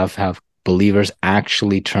sloth, have believers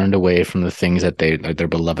actually turned away from the things that they like their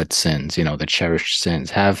beloved sins, the cherished sins,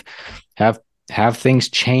 have have things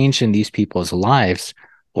changed in these people's lives,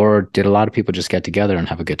 or did a lot of people just get together and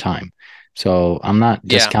have a good time? So I'm not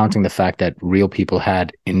Yeah. discounting the fact that real people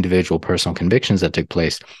had individual personal convictions that took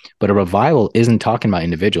place, but a revival isn't talking about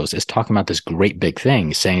individuals. It's talking about this great big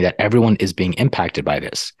thing, saying that everyone is being impacted by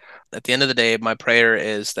this. At the end of the day, my prayer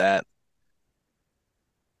is that,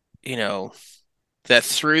 you know, that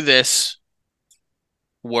through this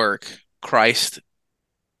work, Christ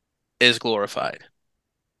is glorified.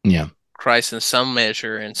 Yeah. Christ in some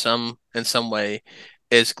measure, in some way,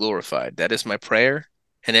 is glorified. That is my prayer.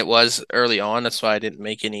 And it was early on. That's why I didn't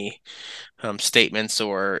make any statements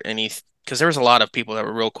or any because there was a lot of people that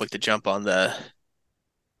were real quick to jump on that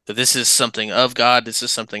this is something of God, this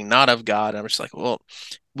is something not of God. And I'm just like, well,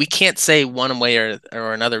 we can't say one way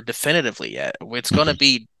or another definitively yet. It's going to Mhm.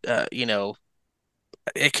 be,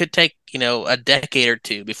 it could take, a decade or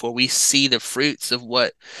two before we see the fruits of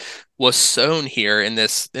what was sown here in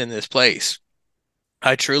this place.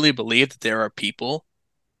 I truly believe that there are people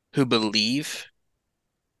who believe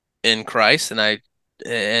in Christ, and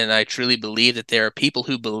I truly believe that there are people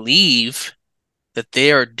who believe that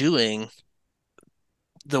they are doing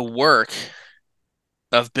the work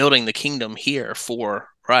of building the kingdom here for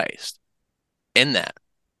Christ in that.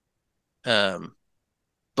 Um,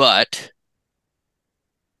 but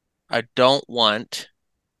I don't want,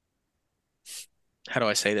 how do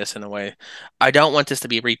I say this in a way? I don't want this to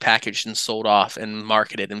be repackaged and sold off and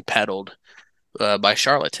marketed and peddled by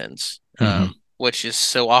charlatans, Mhm. which is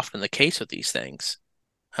so often the case with these things.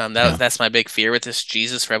 That Yeah. that's my big fear with this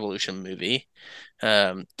Jesus Revolution movie.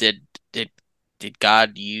 Did did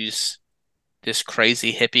God use this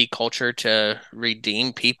crazy hippie culture to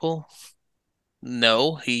redeem people?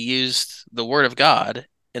 No, he used the word of God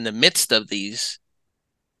in the midst of these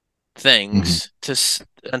Mhm. things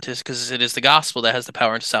because it is the gospel that has the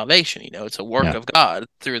power into salvation. It's a work Yeah. of God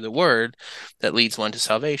through the word that leads one to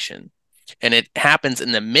salvation. And it happens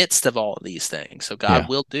in the midst of all of these things. So God Yeah.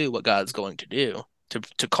 will do what God's going to do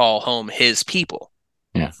to call home his people.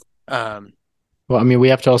 Yeah. Um, Well, I mean, we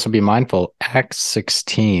have to also be mindful. Acts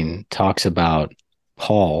 16 talks about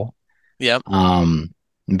Paul yep. um,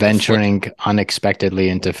 Before venturing unexpectedly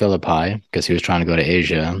into Philippi because he was trying to go to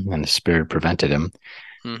Asia and the Spirit prevented him.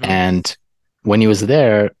 hmm And when he was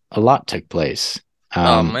there, a lot took place.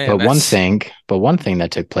 Oh man, But one thing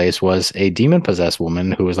that took place was a demon-possessed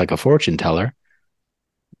woman who was like a fortune teller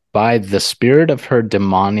by the spirit of her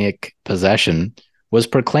demonic possession was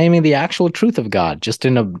proclaiming the actual truth of God, just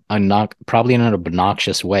in a not probably in an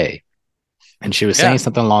obnoxious way. And she was yeah. saying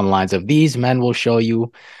something along the lines of, "These men will show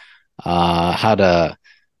you how to.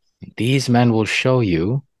 These men will show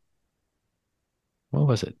you. What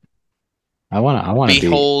was it? I want to be.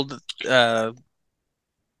 Behold,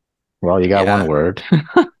 Well, you got one yeah, word.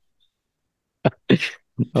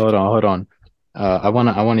 Hold on. I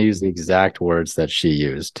want to use the exact words that she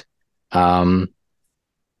used. Um,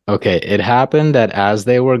 Okay, it happened that as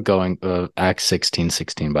they were going, Acts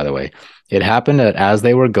 16:16, by the way, it happened that as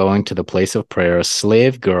they were going to the place of prayer, a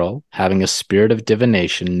slave girl having a spirit of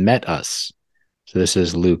divination met us. So this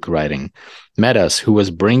is Luke writing, met us, who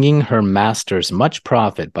was bringing her masters much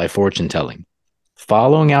profit by fortune telling.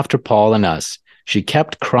 Following after Paul and us, she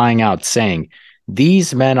kept crying out, saying,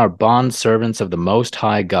 "These men are bond servants of the Most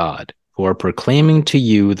High God, who are proclaiming to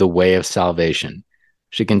you the way of salvation."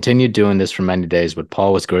 She continued doing this for many days, but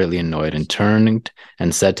Paul was greatly annoyed and turned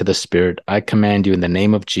and said to the Spirit, "I command you in the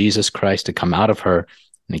name of Jesus Christ to come out of her."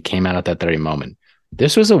 And he came out at that very moment.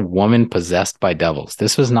 This was a woman possessed by devils.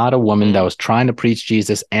 This was not a woman that mm, was trying to preach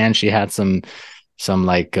Jesus and she had some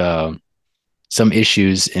like some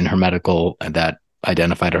issues in her medical that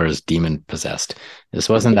identified her as demon possessed. This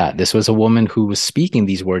wasn't that. This was a woman who was speaking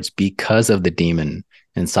these words because of the demon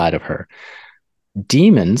inside of her.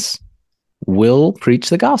 Demons will preach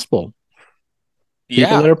the gospel.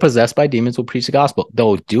 People yeah, that are possessed by demons will preach the gospel.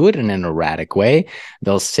 They'll do it in an erratic way.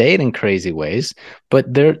 They'll say it in crazy ways.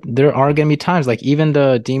 But there are going to be times, like even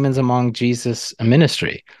the demons among Jesus'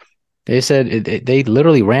 ministry, they said they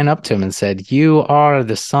literally ran up to him and said, "You are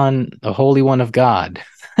the Son, the Holy One of God,"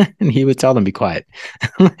 and he would tell them, "Be quiet."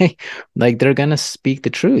 like they're gonna speak the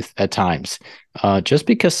truth at times. Just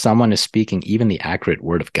because someone is speaking even the accurate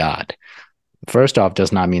word of God, first off,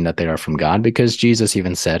 does not mean that they are from God, because Jesus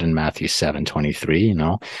even said in Matthew 7:23,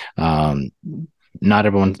 um, not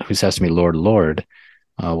everyone who says to me, "Lord, Lord,"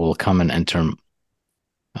 will come and enter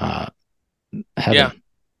uh, yeah, heaven.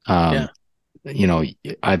 yeah, Um, you know,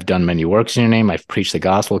 I've done many works in your name. I've preached the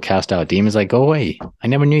gospel, cast out demons. Like, go away. I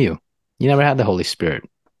never knew you. You never had the Holy Spirit.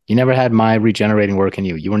 You never had my regenerating work in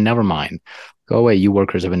you. You were never mine. Go away, you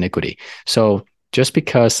workers of iniquity. So just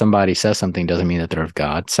because somebody says something doesn't mean that they're of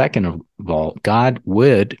God. Second of all, God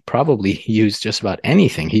would probably use just about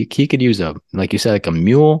anything. He could use a, like you said, like a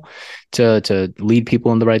mule to lead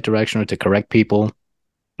people in the right direction or to correct people.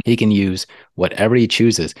 He can use whatever he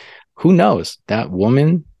chooses. Who knows? That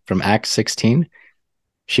woman from Acts 16,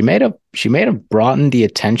 she may have brought in the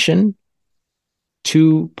attention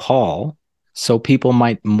to Paul so people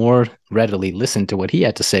might more readily listen to what he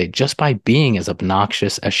had to say just by being as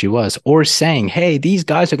obnoxious as she was, or saying, "Hey, these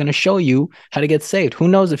guys are going to show you how to get saved." Who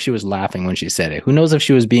knows if she was laughing when she said it? Who knows if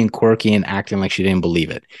she was being quirky and acting like she didn't believe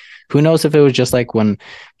it? Who knows if it was just like when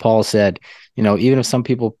Paul said, even if some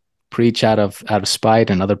people preach out of spite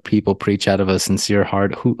and other people preach out of a sincere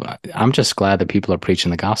heart. Who I'm just glad that people are preaching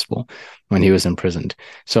the gospel when he was imprisoned.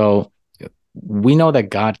 So we know that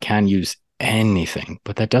God can use anything,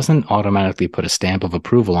 but that doesn't automatically put a stamp of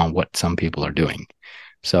approval on what some people are doing.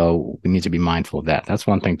 So we need to be mindful of that. That's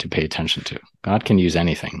one thing to pay attention to. God can use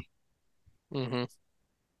anything. Mm-hmm.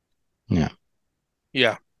 Yeah.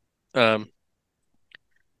 Yeah. I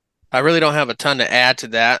really don't have a ton to add to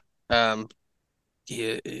that.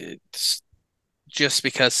 It's just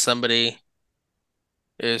because somebody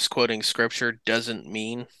is quoting scripture doesn't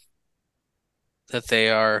mean that they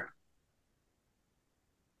are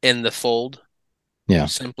in the fold, Yeah.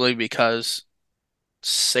 simply because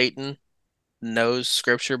Satan knows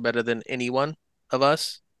scripture better than anyone of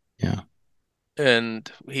us, Yeah. and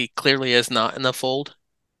he clearly is not in the fold.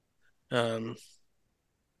 Um,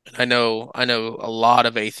 I know a lot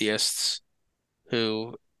of atheists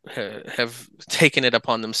who have taken it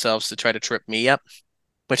upon themselves to try to trip me up,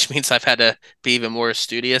 which means I've had to be even more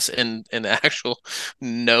studious and actual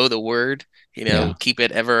know the word, Yeah. keep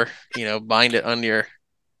it ever, bind it on your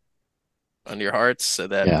hearts so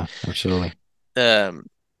that Yeah. Absolutely. um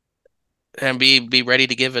and be ready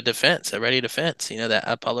to give a ready defense, that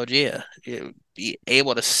apologia, be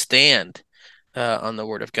able to stand on the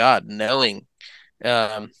word of God, knowing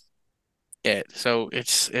um it. So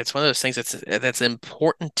it's one of those things that's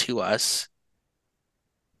important to us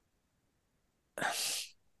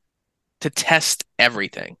to test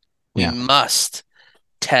everything. We Yeah. must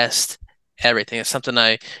test everything. It's something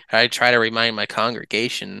I try to remind my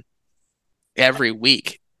congregation every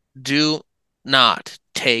week. Do not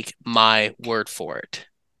take my word for it.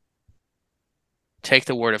 Take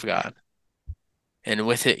the word of God, and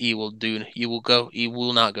with it you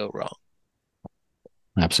will not go wrong.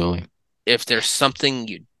 Absolutely. If there's something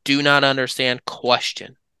you do not understand,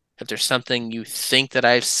 question. If there's something you think that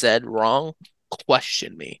I've said wrong,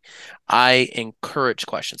 question me. I encourage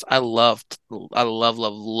questions. I love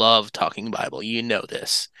talking Bible. You know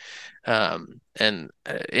this. And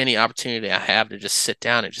any opportunity I have to just sit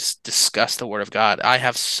down and just discuss the Word of God, I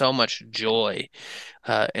have so much joy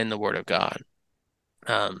in the Word of God.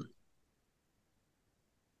 Um,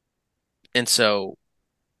 and so,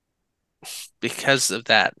 because of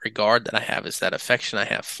that regard that I have, is that affection I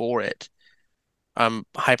have for it, I'm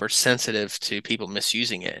hypersensitive to people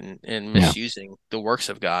misusing it and Yeah. misusing the works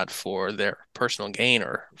of God for their personal gain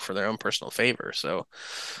or for their own personal favor. So,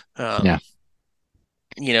 Yeah. um,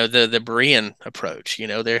 the Berean approach,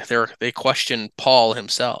 they question Paul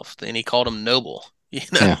himself, and he called him noble.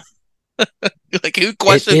 Yeah. Like, who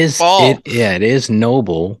questions Paul? It is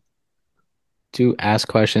noble to ask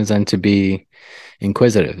questions and to be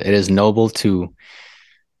inquisitive. It is noble to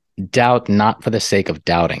doubt not for the sake of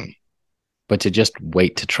doubting, but to just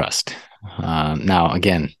wait to trust. Now,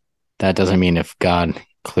 again, that doesn't mean if God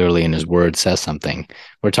clearly in his word says something.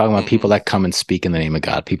 We're talking about people Hmm. that come and speak in the name of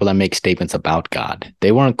God, people that make statements about God.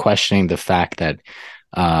 They weren't questioning the fact that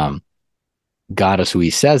um, God is who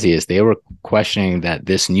he says he is. They were questioning that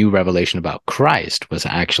this new revelation about Christ was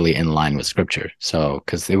actually in line with scripture. So,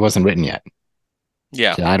 because it wasn't written yet.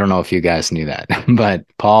 Yeah. So I don't know if you guys knew that, but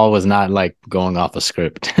Paul was not like going off a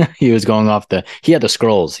script. He was going off he had the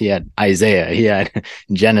scrolls. He had Isaiah. He had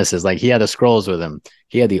Genesis. Like he had the scrolls with him.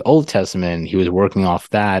 He had the Old Testament. He was working off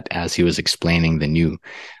that as he was explaining the new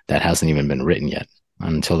that hasn't even been written yet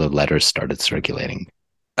until the letters started circulating.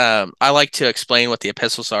 I like to explain what the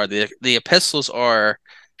epistles are. The epistles are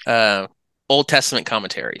uh, Old Testament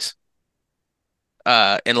commentaries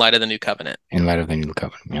in light of the New Covenant. In light of the new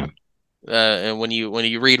covenant. Yeah. And when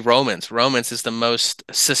you read Romans is the most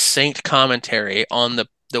succinct commentary on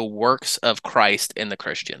the works of Christ in the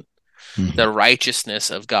Christian, Mm-hmm. the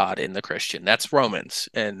righteousness of God in the Christian. That's Romans.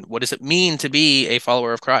 And what does it mean to be a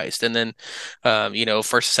follower of Christ? And then, First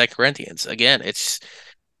and Second Corinthians. Again, it's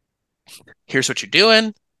here's what you're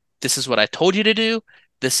doing. This is what I told you to do.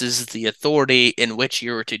 This is the authority in which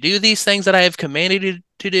you are to do these things that I have commanded you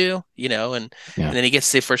to do, Yeah. and then he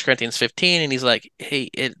gets to 1 Corinthians 15 and he's like, hey,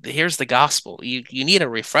 here's the gospel. You need a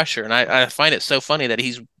refresher. And I find it so funny that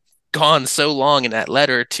he's gone so long in that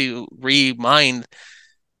letter to remind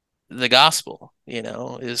the gospel,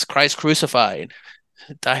 is Christ crucified,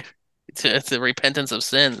 died to repentance of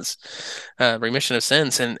sins, remission of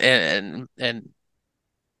sins. And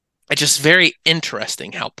it's just very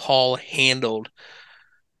interesting how Paul handled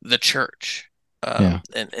the church, Yeah.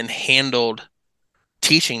 and handled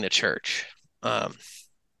teaching the church. Um,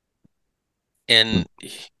 Mm. and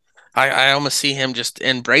I almost see him just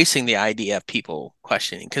embracing the idea of people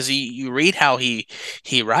questioning, because you read how he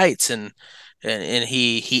writes, and and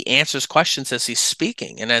he answers questions as he's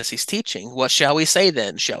speaking and as he's teaching. What shall we say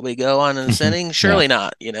then? Shall we go on in sinning? Yeah. Surely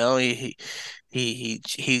not. He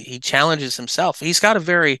challenges himself. He's got a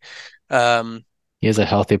very He has a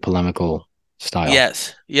healthy polemical style.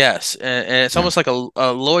 yes, and it's Yeah. almost like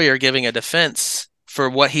a lawyer giving a defense for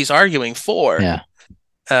what he's arguing for. Yeah.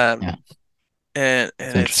 Um, Yeah. and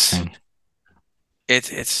It's interesting.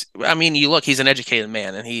 it's I mean, you look, he's an educated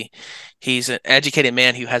man, and he's an educated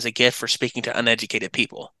man who has a gift for speaking to uneducated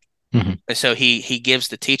people. Hmm. And so he gives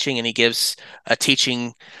the teaching, and he gives a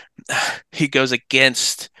teaching. He goes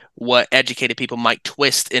against what educated people might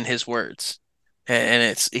twist in his words, and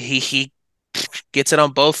it's he gets it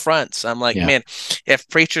on both fronts. I'm like, Yeah. man, if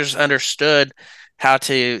preachers understood how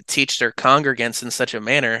to teach their congregants in such a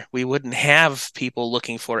manner, we wouldn't have people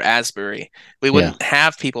looking for Asbury. We Yeah. wouldn't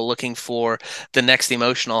have people looking for the next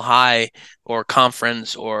emotional high or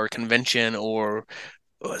conference or convention or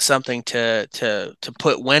something to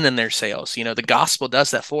put wind in their sails. The gospel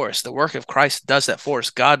does that for us. The work of Christ does that for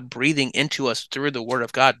us. God breathing into us through the word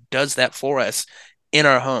of God does that for us in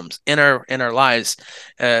our homes, in our lives.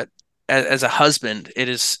 As a husband, it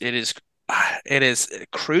is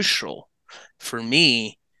crucial for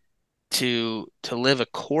me to live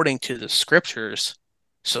according to the scriptures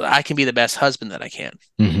so that I can be the best husband that I can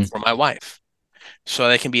Hmm. for my wife, so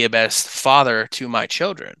that I can be a best father to my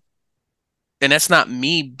children. And that's not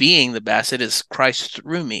me being the best, it is Christ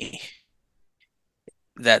through me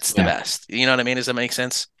that's the Yeah. best. You know what I mean? Does that make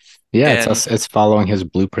sense? Yeah. It's And us. It's following his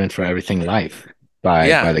blueprint for everything life by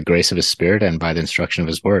yeah, the grace of his spirit and by the instruction of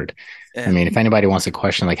his word. I and mean, if anybody wants a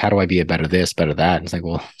question like, how do I be a better this, better that? It's like,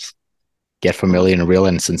 well, get well, familiar and real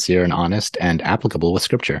and sincere and honest and applicable with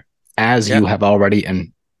scripture as yeah, you have already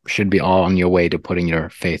and should be all on your way to putting your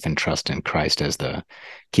faith and trust in Christ as the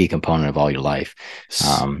key component of all your life.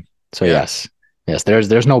 So yeah. yes,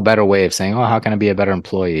 there's no better way of saying, oh, how can I be a better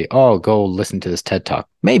employee? Oh, go listen to this TED talk.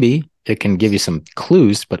 Maybe it can give you some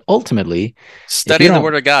clues, but ultimately, if you Study the don't,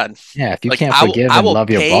 word of God. yeah, if you Like can't I will forgive I and will love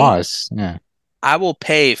your pay boss, yeah, I will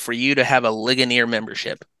pay for you to have a Ligonier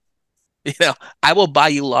membership. You know, I will buy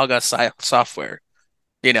you Logos software.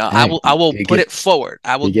 I hey, will I will you put give it forward.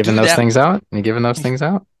 I will you giving do those that. things out? You giving those things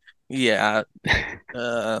out? Yeah.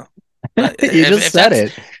 Uh, but You if just if said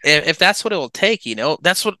that's it. if that's what it will take,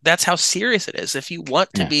 that's how serious it is.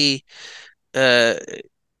 Yeah, Uh,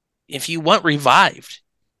 if you want revived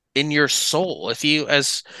in your soul, if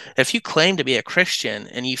you claim to be a Christian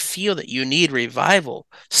and you feel that you need revival,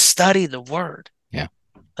 study the Word. yeah,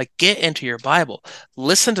 Like, get into your Bible,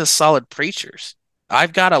 listen to solid preachers.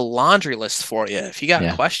 I've got a laundry list for you if you got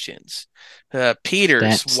yeah. questions.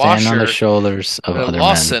 Peters, Stand on the Washer, shoulders of other men.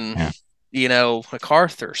 Lawson, Yeah,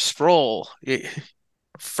 MacArthur, Sproul,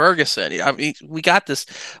 Ferguson. I mean, we got this.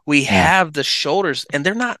 We yeah, have the shoulders, and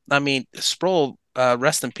they're not. I mean, Sproul,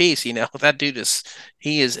 rest in peace. That dude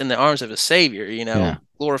he is in the arms of his savior. yeah,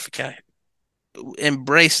 Glorified,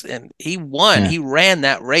 embraced, and he won. yeah, He ran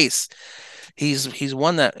that race. He's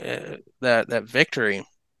won that victory.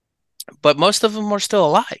 But most of them are still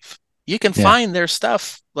alive. You can yeah, find their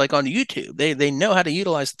stuff like on YouTube. They know how to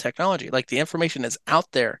utilize the technology. Like, the information is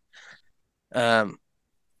out there. Um,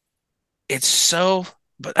 it's so,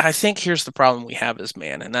 but I think here's the problem we have as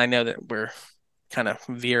man, and I know that we're kind of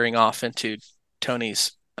veering off into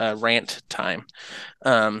Tony's rant time.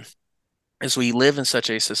 Um, is we live in such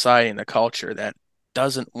a society and a culture that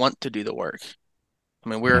doesn't want to do the work. I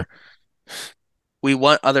mean, yeah. we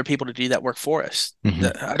want other people to do that work for us. Hmm.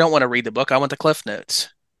 I don't want to read the book. I want the cliff notes.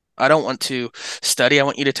 I don't want to study. I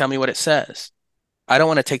want you to tell me what it says. I don't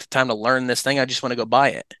want to take the time to learn this thing. I just want to go buy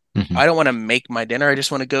it. Hmm. I don't want to make my dinner. I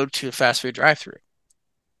just want to go to a fast food drive-through.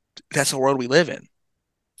 That's the world we live in.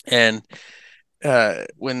 And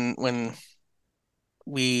when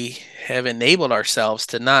we have enabled ourselves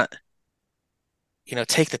to not,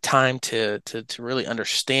 take the time to really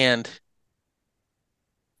understand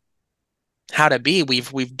how to be,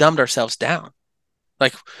 we've dumbed ourselves down.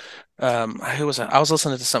 Like, I was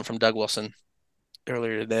listening to something from Doug Wilson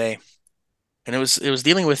earlier today, and it was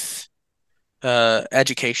dealing with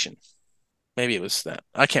education. Maybe it was that.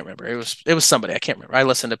 I can't remember. It was somebody. I can't remember. I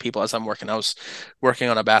listen to people as I'm working. I was working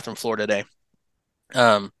on a bathroom floor today.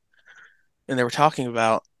 Um, and they were talking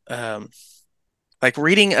about like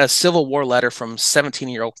reading a Civil War letter from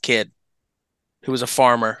 17-year-old kid who was a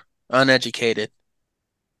farmer, uneducated,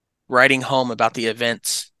 writing home about the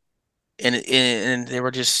events, and they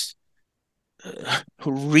were just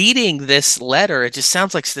reading this letter. It just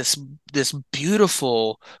sounds like this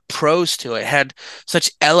beautiful prose to it. It had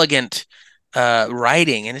such elegant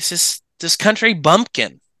writing, and it's just this country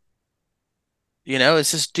bumpkin.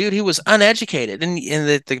 It's this dude who was uneducated, and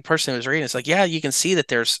the person who was reading, it's like, yeah, you can see that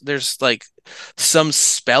there's like some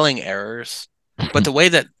spelling errors, but the way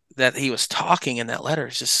that he was talking in that letter,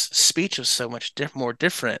 is just speech was so much more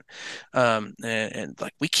different, and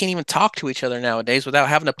like we can't even talk to each other nowadays without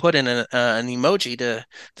having to put in an emoji to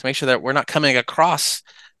make sure that we're not coming across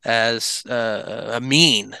as a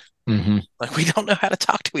mean. Mm-hmm. Like we don't know how to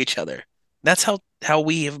talk to each other. That's how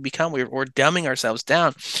we have become. We're dumbing ourselves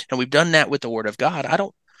down, and we've done that with the Word of God.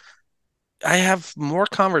 I have more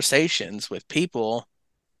conversations with people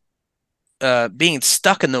being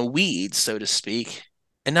stuck in the weeds, so to speak,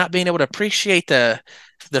 and not being able to appreciate the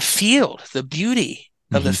field, the beauty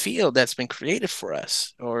of the Mm-hmm. field that's been created for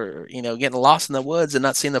us, or getting lost in the woods and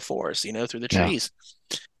not seeing the forest, through the Yeah. trees.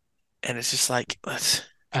 And it's just like,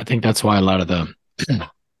 I think that's why a lot of the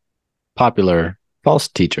popular false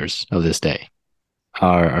teachers of this day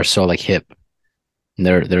are so like hip.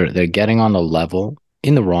 They're getting on the level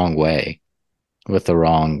in the wrong way with the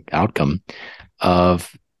wrong outcome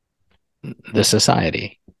of the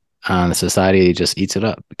society. The society just eats it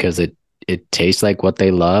up because it tastes like what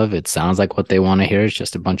they love. It sounds like what they want to hear. It's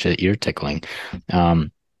just a bunch of ear tickling.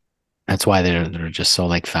 That's why they're just so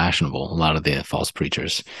like fashionable. A lot of the false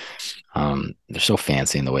preachers, they're so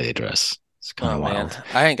fancy in the way they dress. It's kind oh of man, wild.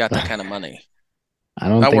 I ain't got that kind of money. I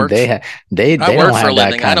don't I think work they have. They I they don't work for a have that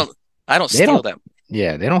living. I kind. don't They steal don't. them.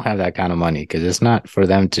 Yeah, they don't have that kind of money because it's not for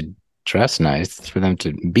them to dress nice. It's for them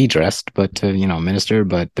to be dressed, but to minister.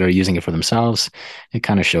 But they're using it for themselves. It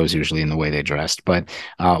kind of shows usually in the way they dressed. But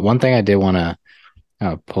one thing I did want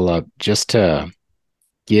to pull up just to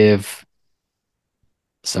give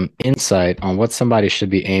some insight on what somebody should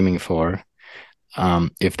be aiming for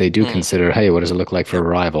if they do Mm, consider, hey, what does it look like for yep.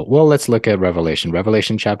 arrival? Well, let's look at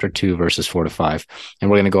Revelation chapter 2, verses 4 to 5.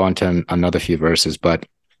 And we're going to go on to another few verses, but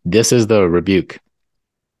this is the rebuke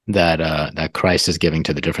that Christ is giving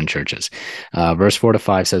to the different churches. Verse 4 to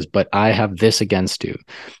 5 says, "But I have this against you,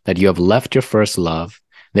 that you have left your first love.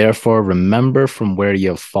 Therefore, remember from where you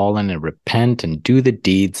have fallen and repent and do the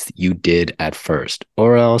deeds you did at first,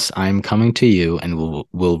 or else I am coming to you and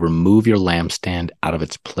will remove your lampstand out of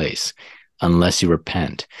its place, unless you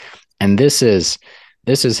repent." And this is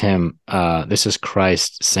him. This is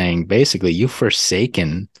Christ saying, basically, you've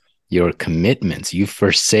forsaken your commitments. You've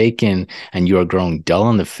forsaken, and you are growing dull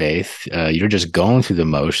in the faith. You're just going through the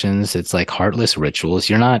motions. It's like heartless rituals.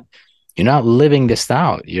 You're not living this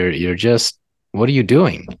out. You're just, what are you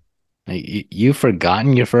doing? You've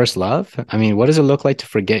forgotten your first love. I mean, what does it look like to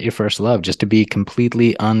forget your first love? Just to be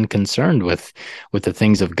completely unconcerned with the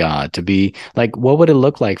things of God. To be like, what would it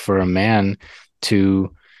look like for a man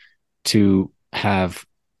to have,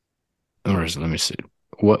 or let me see,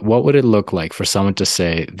 what would it look like for someone to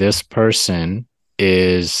say this person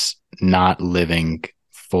is not living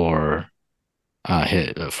for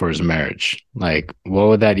his marriage? Like, what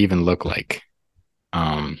would that even look like?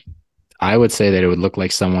 um I would say that it would look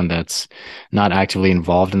like someone that's not actively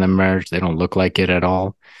involved in the marriage. They don't look like it at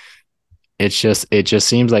all. It just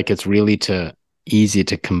seems like it's really too easy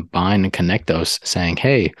to combine and connect those, saying,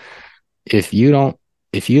 hey, if you don't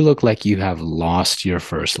if you look like you have lost your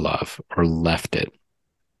first love or left it,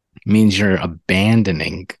 means you're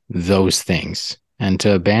abandoning those things. And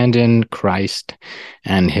to abandon Christ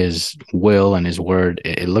and his will and his word,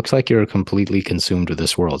 it looks like you're completely consumed with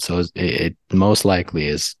this world. So it most likely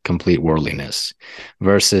is complete worldliness.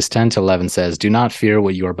 Verses 10 to 11 says, "Do not fear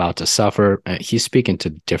what you're about to suffer." He's speaking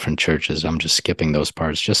to different churches. I'm just skipping those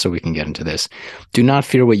parts just so we can get into this. "Do not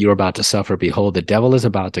fear what you're about to suffer. Behold, the devil is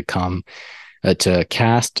about to come to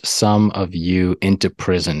cast some of you into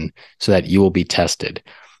prison so that you will be tested,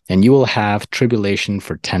 and you will have tribulation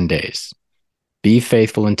for 10 days. Be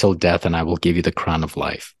faithful until death, and I will give you the crown of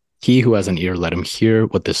life. He who has an ear, let him hear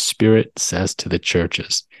what the Spirit says to the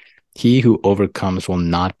churches. He who overcomes will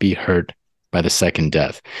not be hurt by the second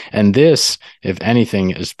death." And this, if anything,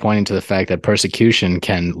 is pointing to the fact that persecution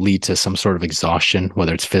can lead to some sort of exhaustion,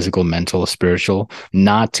 whether it's physical, mental, spiritual,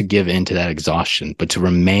 not to give in to that exhaustion, but to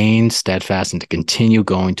remain steadfast and to continue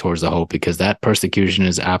going towards the hope, because that persecution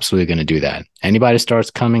is absolutely going to do that. Anybody starts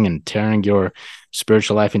coming and tearing your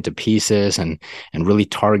spiritual life into pieces and really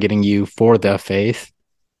targeting you for the faith,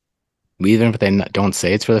 even if they don't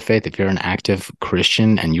say it's for the faith, if you're an active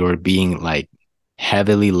Christian and you're being like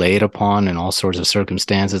heavily laid upon in all sorts of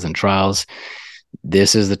circumstances and trials,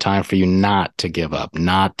 this is the time for you not to give up,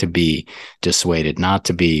 not to be dissuaded, not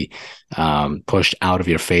to be pushed out of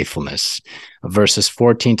your faithfulness. Verses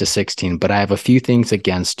 14 to 16, "But I have a few things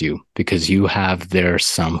against you, because you have there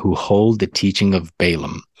some who hold the teaching of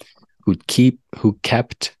Balaam, who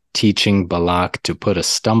kept teaching Balak to put a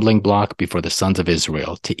stumbling block before the sons of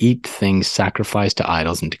Israel, to eat things sacrificed to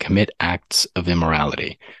idols and to commit acts of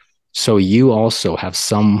immorality. So you also have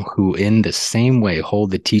some who in the same way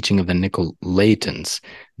hold the teaching of the Nicolaitans.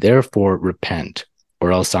 Therefore repent,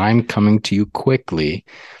 or else I'm coming to you quickly,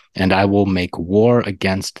 and I will make war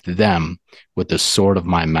against them with the sword of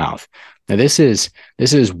my mouth. Now this is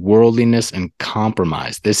worldliness and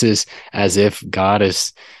compromise. This is as if God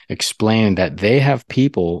is explaining that they have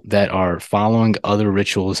people that are following other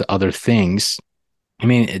rituals, other things. I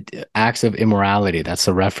mean, acts of immorality. That's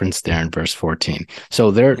a reference there in verse 14.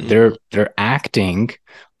 So they're acting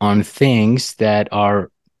on things that are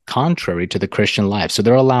contrary to the Christian life. So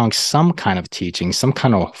they're allowing some kind of teaching, some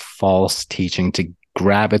kind of false teaching to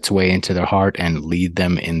grab its way into their heart and lead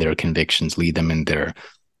them in their convictions, lead them in their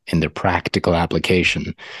practical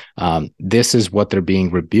application. This is what they're being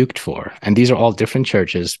rebuked for. And these are all different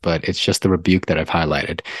churches, but it's just the rebuke that I've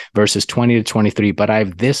highlighted. Verses 20 to 23, but I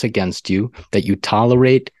have this against you, that you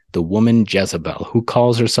tolerate the woman Jezebel, who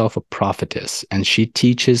calls herself a prophetess, and she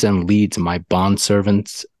teaches and leads my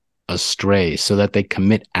bondservants astray, so that they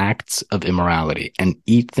commit acts of immorality and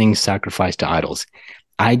eat things sacrificed to idols.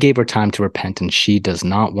 I gave her time to repent, and she does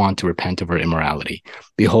not want to repent of her immorality.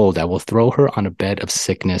 Behold, I will throw her on a bed of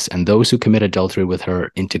sickness, and those who commit adultery with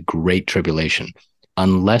her into great tribulation,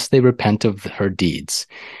 unless they repent of her deeds.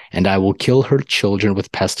 And I will kill her children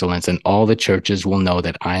with pestilence, and all the churches will know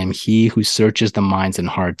that I am he who searches the minds and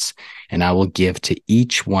hearts, and I will give to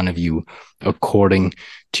each one of you according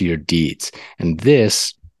to your deeds. And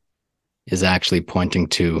this is actually pointing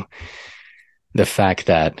to the fact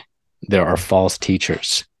that there are false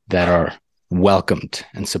teachers that are welcomed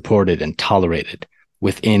and supported and tolerated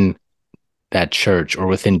within that church or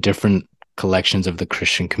within different collections of the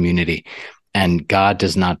Christian community. And God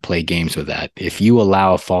does not play games with that. If you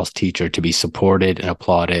allow a false teacher to be supported and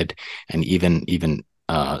applauded, and even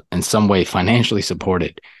in some way financially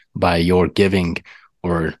supported by your giving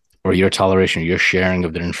or your toleration or your sharing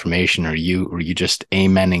of their information, or you just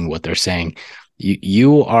amening what they're saying,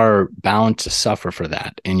 you are bound to suffer for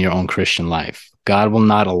that in your own Christian life. God will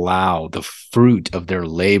not allow the fruit of their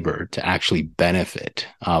labor to actually benefit.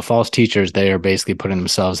 False teachers, they are basically putting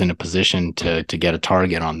themselves in a position to get a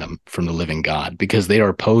target on them from the living God, because they are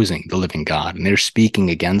opposing the living God and they're speaking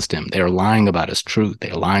against him. They are lying about his truth. They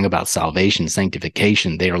are lying about salvation,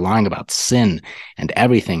 sanctification. They are lying about sin and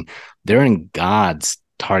everything. They're in God's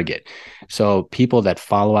target. So people that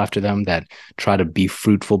follow after them, that try to be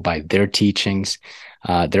fruitful by their teachings,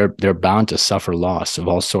 they're bound to suffer loss of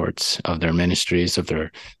all sorts, of their ministries, of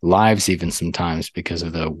their lives, even sometimes, because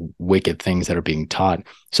of the wicked things that are being taught.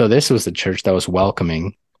 So this was the church that was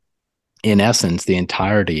welcoming, in essence, the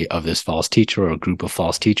entirety of this false teacher or a group of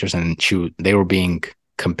false teachers, and they were being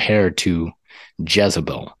compared to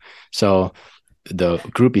Jezebel. So the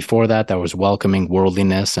group before that was welcoming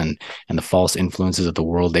worldliness and the false influences of the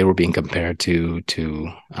world, they were being compared to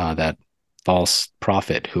that false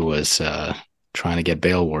prophet who was trying to get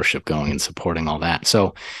Baal worship going and supporting all that.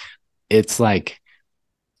 So it's like,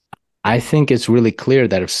 I think it's really clear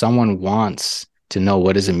that if someone wants to know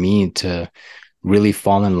what does it mean to really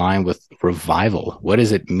fall in line with revival, what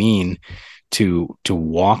does it mean to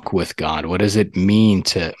walk with God, what does it mean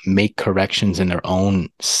to make corrections in their own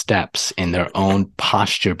steps, in their own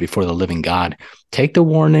posture before the living God, take the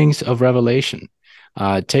warnings of Revelation.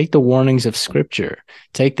 Take the warnings of Scripture.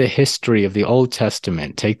 Take the history of the Old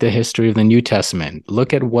Testament. Take the history of the New Testament.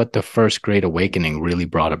 Look at what the first Great Awakening really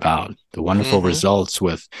brought about. The wonderful results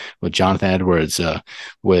with Jonathan Edwards,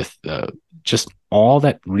 with just all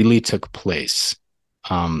that really took place.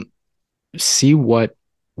 See what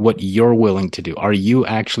you're willing to do. Are you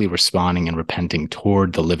actually responding and repenting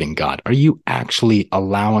toward the living God? Are you actually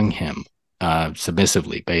allowing him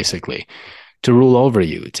submissively, basically, to rule over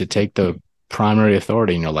you, to take the primary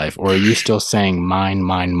authority in your life? Or are you still saying mine,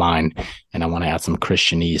 and I want to add some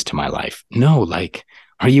Christianese to my life? No,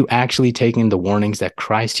 are you actually taking the warnings that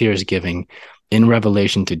Christ here is giving in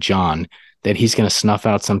Revelation to John, that he's going to snuff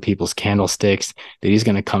out some people's candlesticks, that he's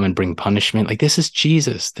going to come and bring punishment? This is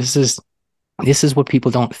Jesus. This is what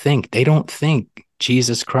people don't think. They don't think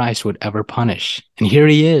Jesus Christ would ever punish. And here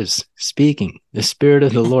he is speaking, the Spirit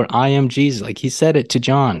of the Lord. I am Jesus. He said it to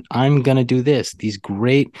John. I'm going to do this. These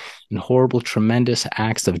great and horrible, tremendous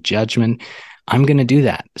acts of judgment. I'm going to do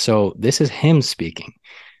that. So this is him speaking.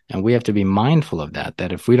 And we have to be mindful of that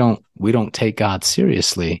if we don't take God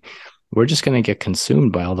seriously, we're just going to get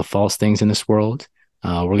consumed by all the false things in this world.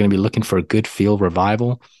 We're going to be looking for a good feel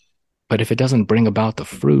revival. But if it doesn't bring about the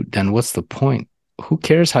fruit, then what's the point? Who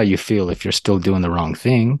cares how you feel if you're still doing the wrong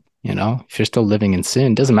thing? If you're still living in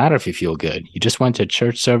sin, it doesn't matter if you feel good. You just went to a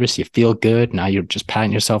church service, you feel good. Now you're just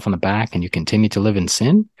patting yourself on the back and you continue to live in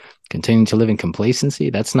sin, continue to live in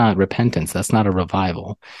complacency. That's not repentance. That's not a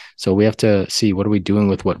revival. So we have to see, what are we doing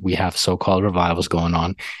with what we have so-called revivals going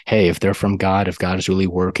on? Hey, if they're from God, if God is really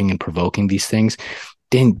working and provoking these things,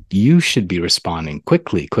 then you should be responding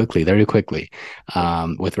quickly, very quickly,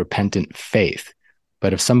 with repentant faith.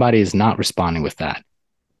 But if somebody is not responding with that,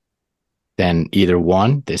 then either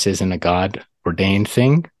one, this isn't a God ordained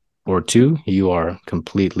thing, or two, you are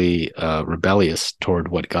completely rebellious toward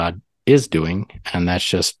what God is doing, and that's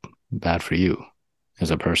just bad for you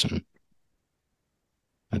as a person.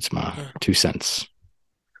 That's my 2 cents.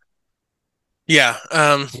 Yeah.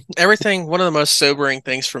 Everything, one of the most sobering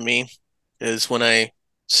things for me is when I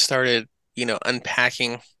started,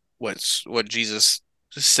 unpacking what Jesus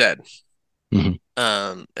said. Mhm.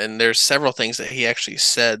 And there's several things that he actually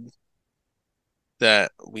said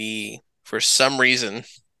that we, for some reason,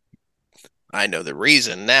 I know the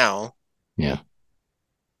reason now, Yeah.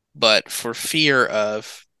 but for fear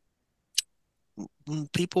of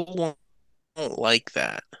people won't like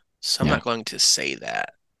that. So I'm Yeah. not going to say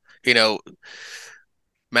that. You know,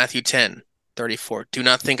 Matthew 10:34. Do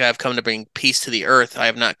not think I have come to bring peace to the earth. I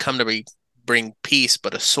have not come to bring peace,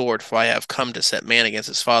 but a sword. For I have come to set man against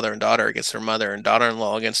his father, and daughter against her mother, and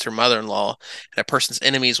daughter-in-law against her mother-in-law. And a person's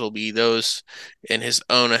enemies will be those in his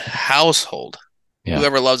own household. Yeah.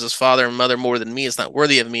 Whoever loves his father and mother more than me is not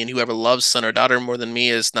worthy of me, and whoever loves son or daughter more than me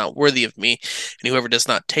is not worthy of me. And whoever does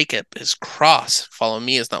not take up his cross, follow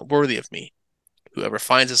me, is not worthy of me. Whoever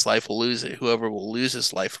finds his life will lose it. Whoever will lose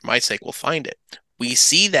his life for my sake will find it. We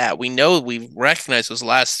see that. We know, we recognize those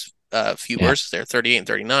last few Yeah. verses there, 38 and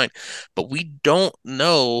 39, but we don't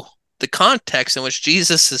know the context in which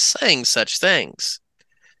Jesus is saying such things.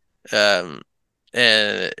 Um,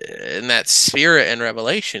 and that spirit and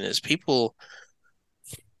revelation is people,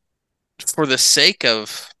 for the sake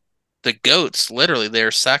of the goats, literally,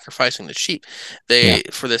 they're sacrificing the sheep. Yeah.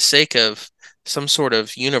 For the sake of some sort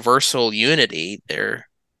of universal unity, they're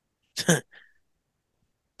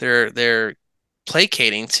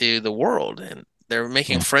placating to the world, and they're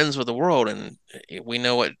making Yeah. friends with the world. And we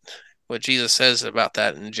know what Jesus says about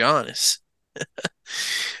that in John is,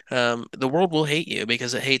 the world will hate you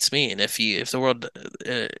because it hates me, and if the world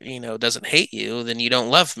doesn't hate you, then you don't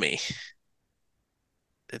love me.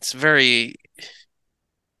 It's very,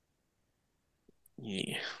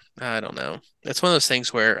 I don't know. It's one of those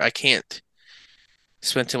things where I can't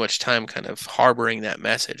spend too much time kind of harboring that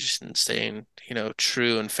message and staying,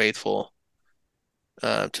 true and faithful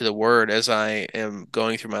to the word as I am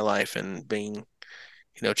going through my life and being,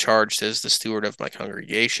 charged as the steward of my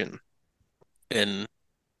congregation. And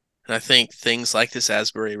I think things like this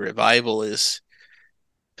Asbury revival is,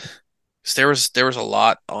 there was a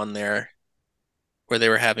lot on there where they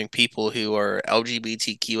were having people who are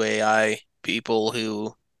LGBTQAI people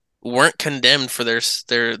who weren't condemned for their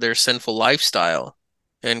sinful lifestyle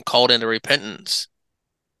and called into repentance.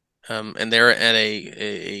 And they're at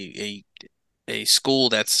a school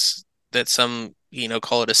that some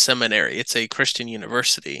call it a seminary. It's a Christian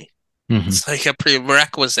university. Mhm. It's like a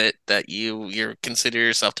prerequisite that you consider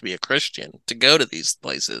yourself to be a Christian to go to these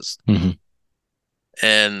places. Mhm.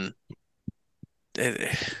 And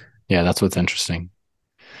it, Yeah, that's what's interesting.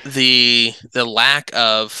 the lack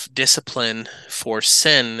of discipline for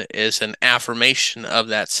sin is an affirmation of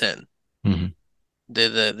that sin. Mhm.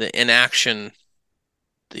 The inaction,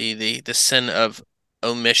 the sin of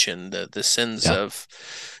omission, the sins Yeah.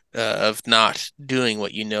 of not doing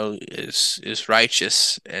what is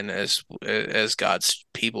righteous and as God's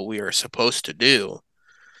people we are supposed to do,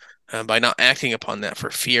 by not acting upon that for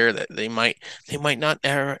fear that they might not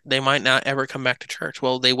ever come back to church.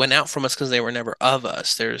 Well, they went out from us because they were never of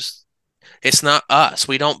us. It's not us.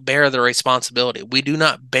 We don't bear the responsibility. We do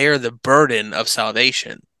not bear the burden of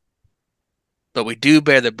salvation, but we do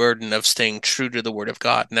bear the burden of staying true to the word of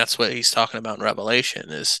God. And that's what he's talking about in Revelation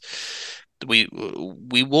is we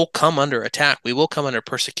will come under attack. We will come under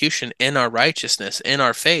persecution in our righteousness, in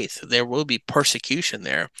our faith. There will be persecution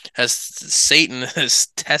there as Satan is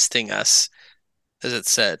testing us, as it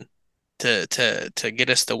said, to get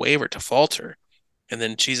us to waver, to falter. And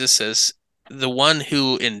then Jesus says, the one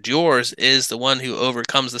who endures is the one who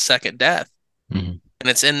overcomes the second death. Mhm. And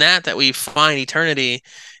it's in that we find eternity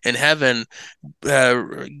in heaven, uh,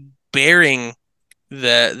 bearing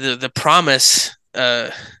the promise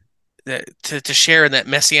to share in that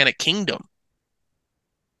messianic kingdom.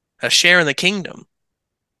 A share in the kingdom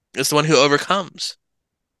is the one who overcomes.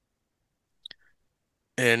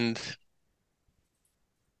 And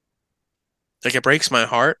like it breaks my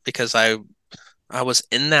heart because I was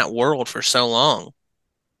in that world for so long.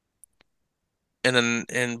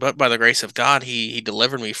 But by the grace of God, he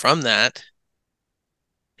delivered me from that.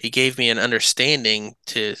 He gave me an understanding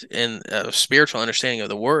and a spiritual understanding of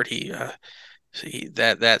the word.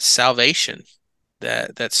 That salvation,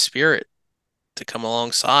 that spirit to come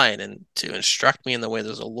alongside and to instruct me in the ways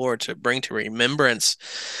of the Lord, to bring to remembrance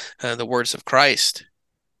the words of Christ,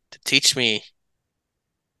 to teach me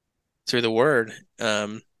through the word.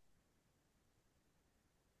 And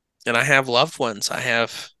I have loved ones, I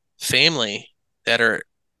have family that are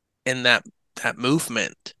in that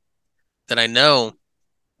movement that I know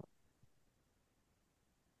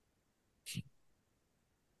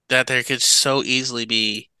that there could so easily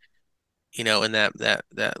be, in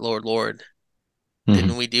that Lord, Hmm.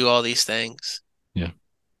 didn't we do all these things? Yeah.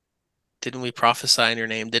 Didn't we prophesy in your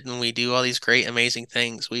name? Didn't we do all these great, amazing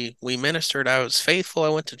things? We ministered. I was faithful. I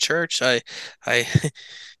went to church. I I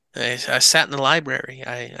sat in the library.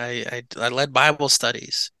 I led Bible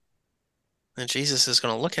studies. And Jesus is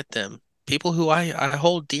going to look at them, people who I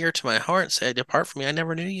hold dear to my heart, and say, "Depart from me, I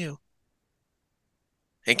never knew you."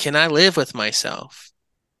 And can I live with myself,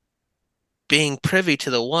 being privy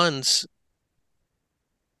to the ones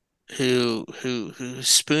who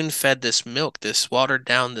spoon fed this milk, this watered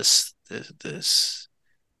down this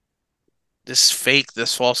fake,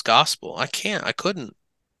 this false gospel? I can't. I couldn't.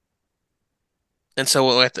 And so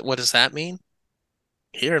what does that mean?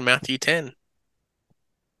 Here in Matthew 10,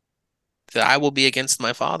 that I will be against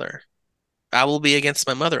my father. I will be against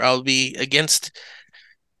my mother. I will be against,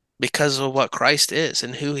 because of what Christ is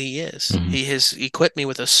and who he is. Hmm. He has equipped me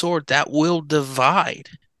with a sword that will divide,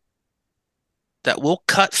 that will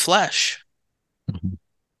cut flesh, Hmm.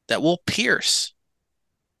 that will pierce.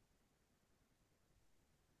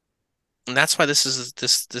 And that's why this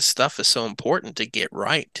stuff is so important to get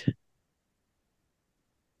right.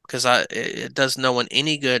 Because it does no one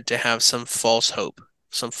any good to have some false hope,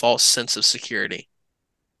 some false sense of security.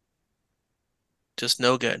 Just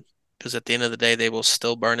no good. Because at the end of the day, they will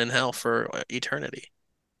still burn in hell for eternity,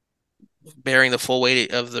 bearing the full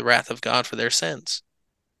weight of the wrath of God for their sins.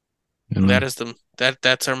 And Amen.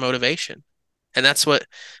 that's our motivation. And that's what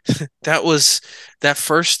that was, that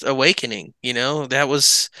first awakening, that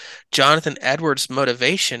was Jonathan Edwards'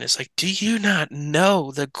 motivation. It's like, do you not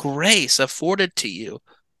know the grace afforded to you,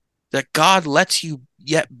 that God lets you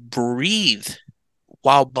yet breathe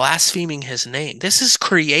while blaspheming his name? This is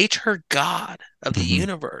Creator God of the Hmm.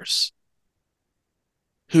 universe,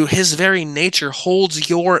 who his very nature holds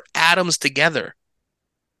your atoms together.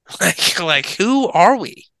 Like who are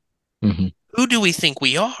we? Hmm. Who do we think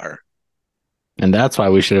we are? And that's why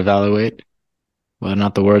we should evaluate whether or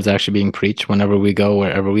not the word's actually being preached whenever we go,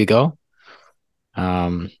 wherever we go.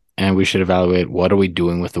 And we should evaluate, what are we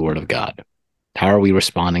doing with the word of God? How are we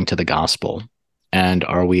responding to the gospel? And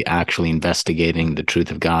are we actually investigating the truth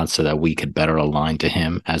of God so that we could better align to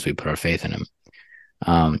him as we put our faith in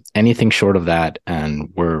him? Anything short of that, and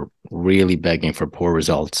we're really begging for poor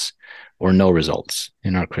results or no results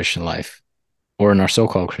in our Christian life, or in our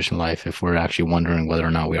so-called Christian life, if we're actually wondering whether or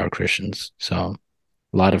not we are Christians. So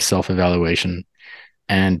a lot of self-evaluation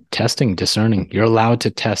and testing, discerning. You're allowed to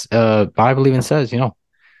test. Bible even says,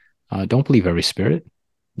 don't believe every spirit.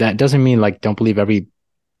 That doesn't mean like don't believe every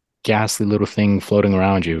ghastly little thing floating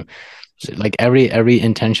around you. So, like every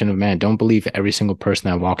intention of man, don't believe every single person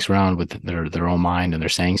that walks around with their own mind and they're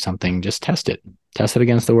saying something. Just test it. Test it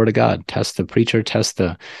against the word of God. Test the preacher, test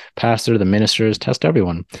the pastor, the ministers, test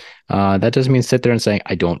everyone. That doesn't mean sit there and say,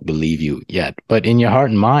 I don't believe you yet. But in your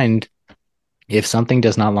heart and mind, if something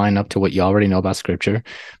does not line up to what you already know about scripture,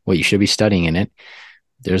 what you should be studying in it,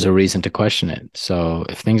 there's a reason to question it. So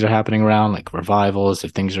if things are happening around like revivals,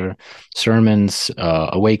 if things are sermons,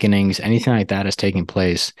 awakenings, anything like that is taking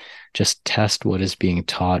place, just test what is being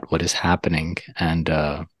taught, what is happening, and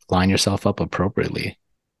line yourself up appropriately.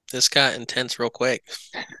 This got intense real quick.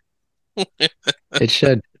 It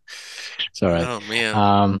should. It's all right. Oh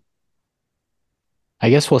man. I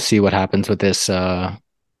guess we'll see what happens with this, the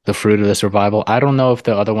fruit of this revival. I don't know if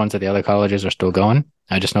the other ones at the other colleges are still going.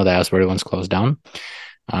 I just know the Asbury one's closed down.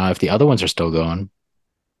 If the other ones are still going,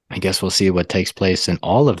 I guess we'll see what takes place in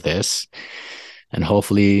all of this, and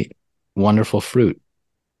hopefully wonderful fruit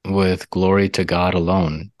with glory to God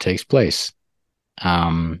alone takes place.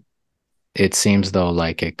 It seems though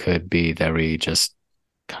like it could be very just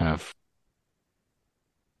kind of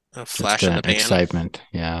A just flash in an the pan. excitement.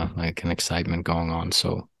 Yeah, like an excitement going on.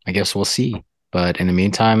 So I guess we'll see. But in the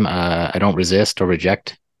meantime, I don't resist or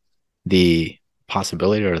reject the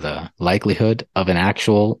possibility or the likelihood of an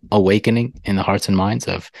actual awakening in the hearts and minds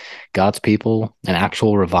of God's people, an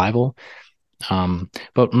actual revival.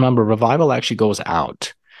 But remember, revival actually goes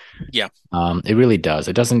out. Yeah. It really does.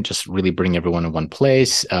 It doesn't just really bring everyone in one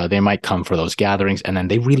place. They might come for those gatherings, and then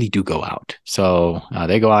they really do go out. So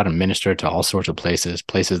they go out and minister to all sorts of places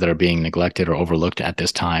that are being neglected or overlooked at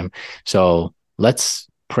this time. So let's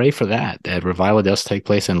pray for that revival does take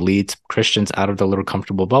place and leads Christians out of the little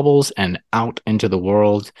comfortable bubbles and out into the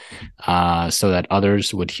world, so that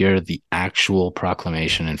others would hear the actual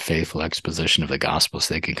proclamation and faithful exposition of the gospel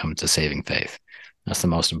so they can come to saving faith. That's the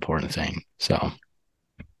most important thing. So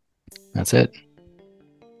that's it.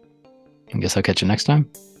 I guess I'll catch you next time.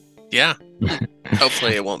 Yeah.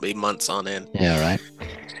 Hopefully it won't be months on end. Yeah, right.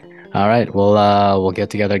 All right. We'll get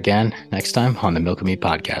together again next time on the Milk and Meat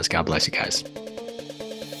Podcast. God bless you guys.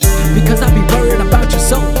 Because I be worried about your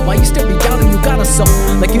soul. Why you still be doubting you got a soul?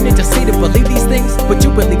 Like you need to see to believe these things, but you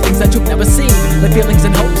believe things that you've never seen. Like feelings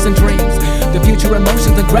and hopes and dreams, the future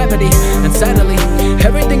emotions and gravity. And sadly,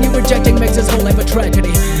 everything you're rejecting makes this whole life a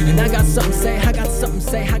tragedy. And I got something to say, I got something to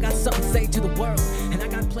say, I got something to say to the world. And I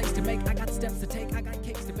got a place to make, I got steps to take, I got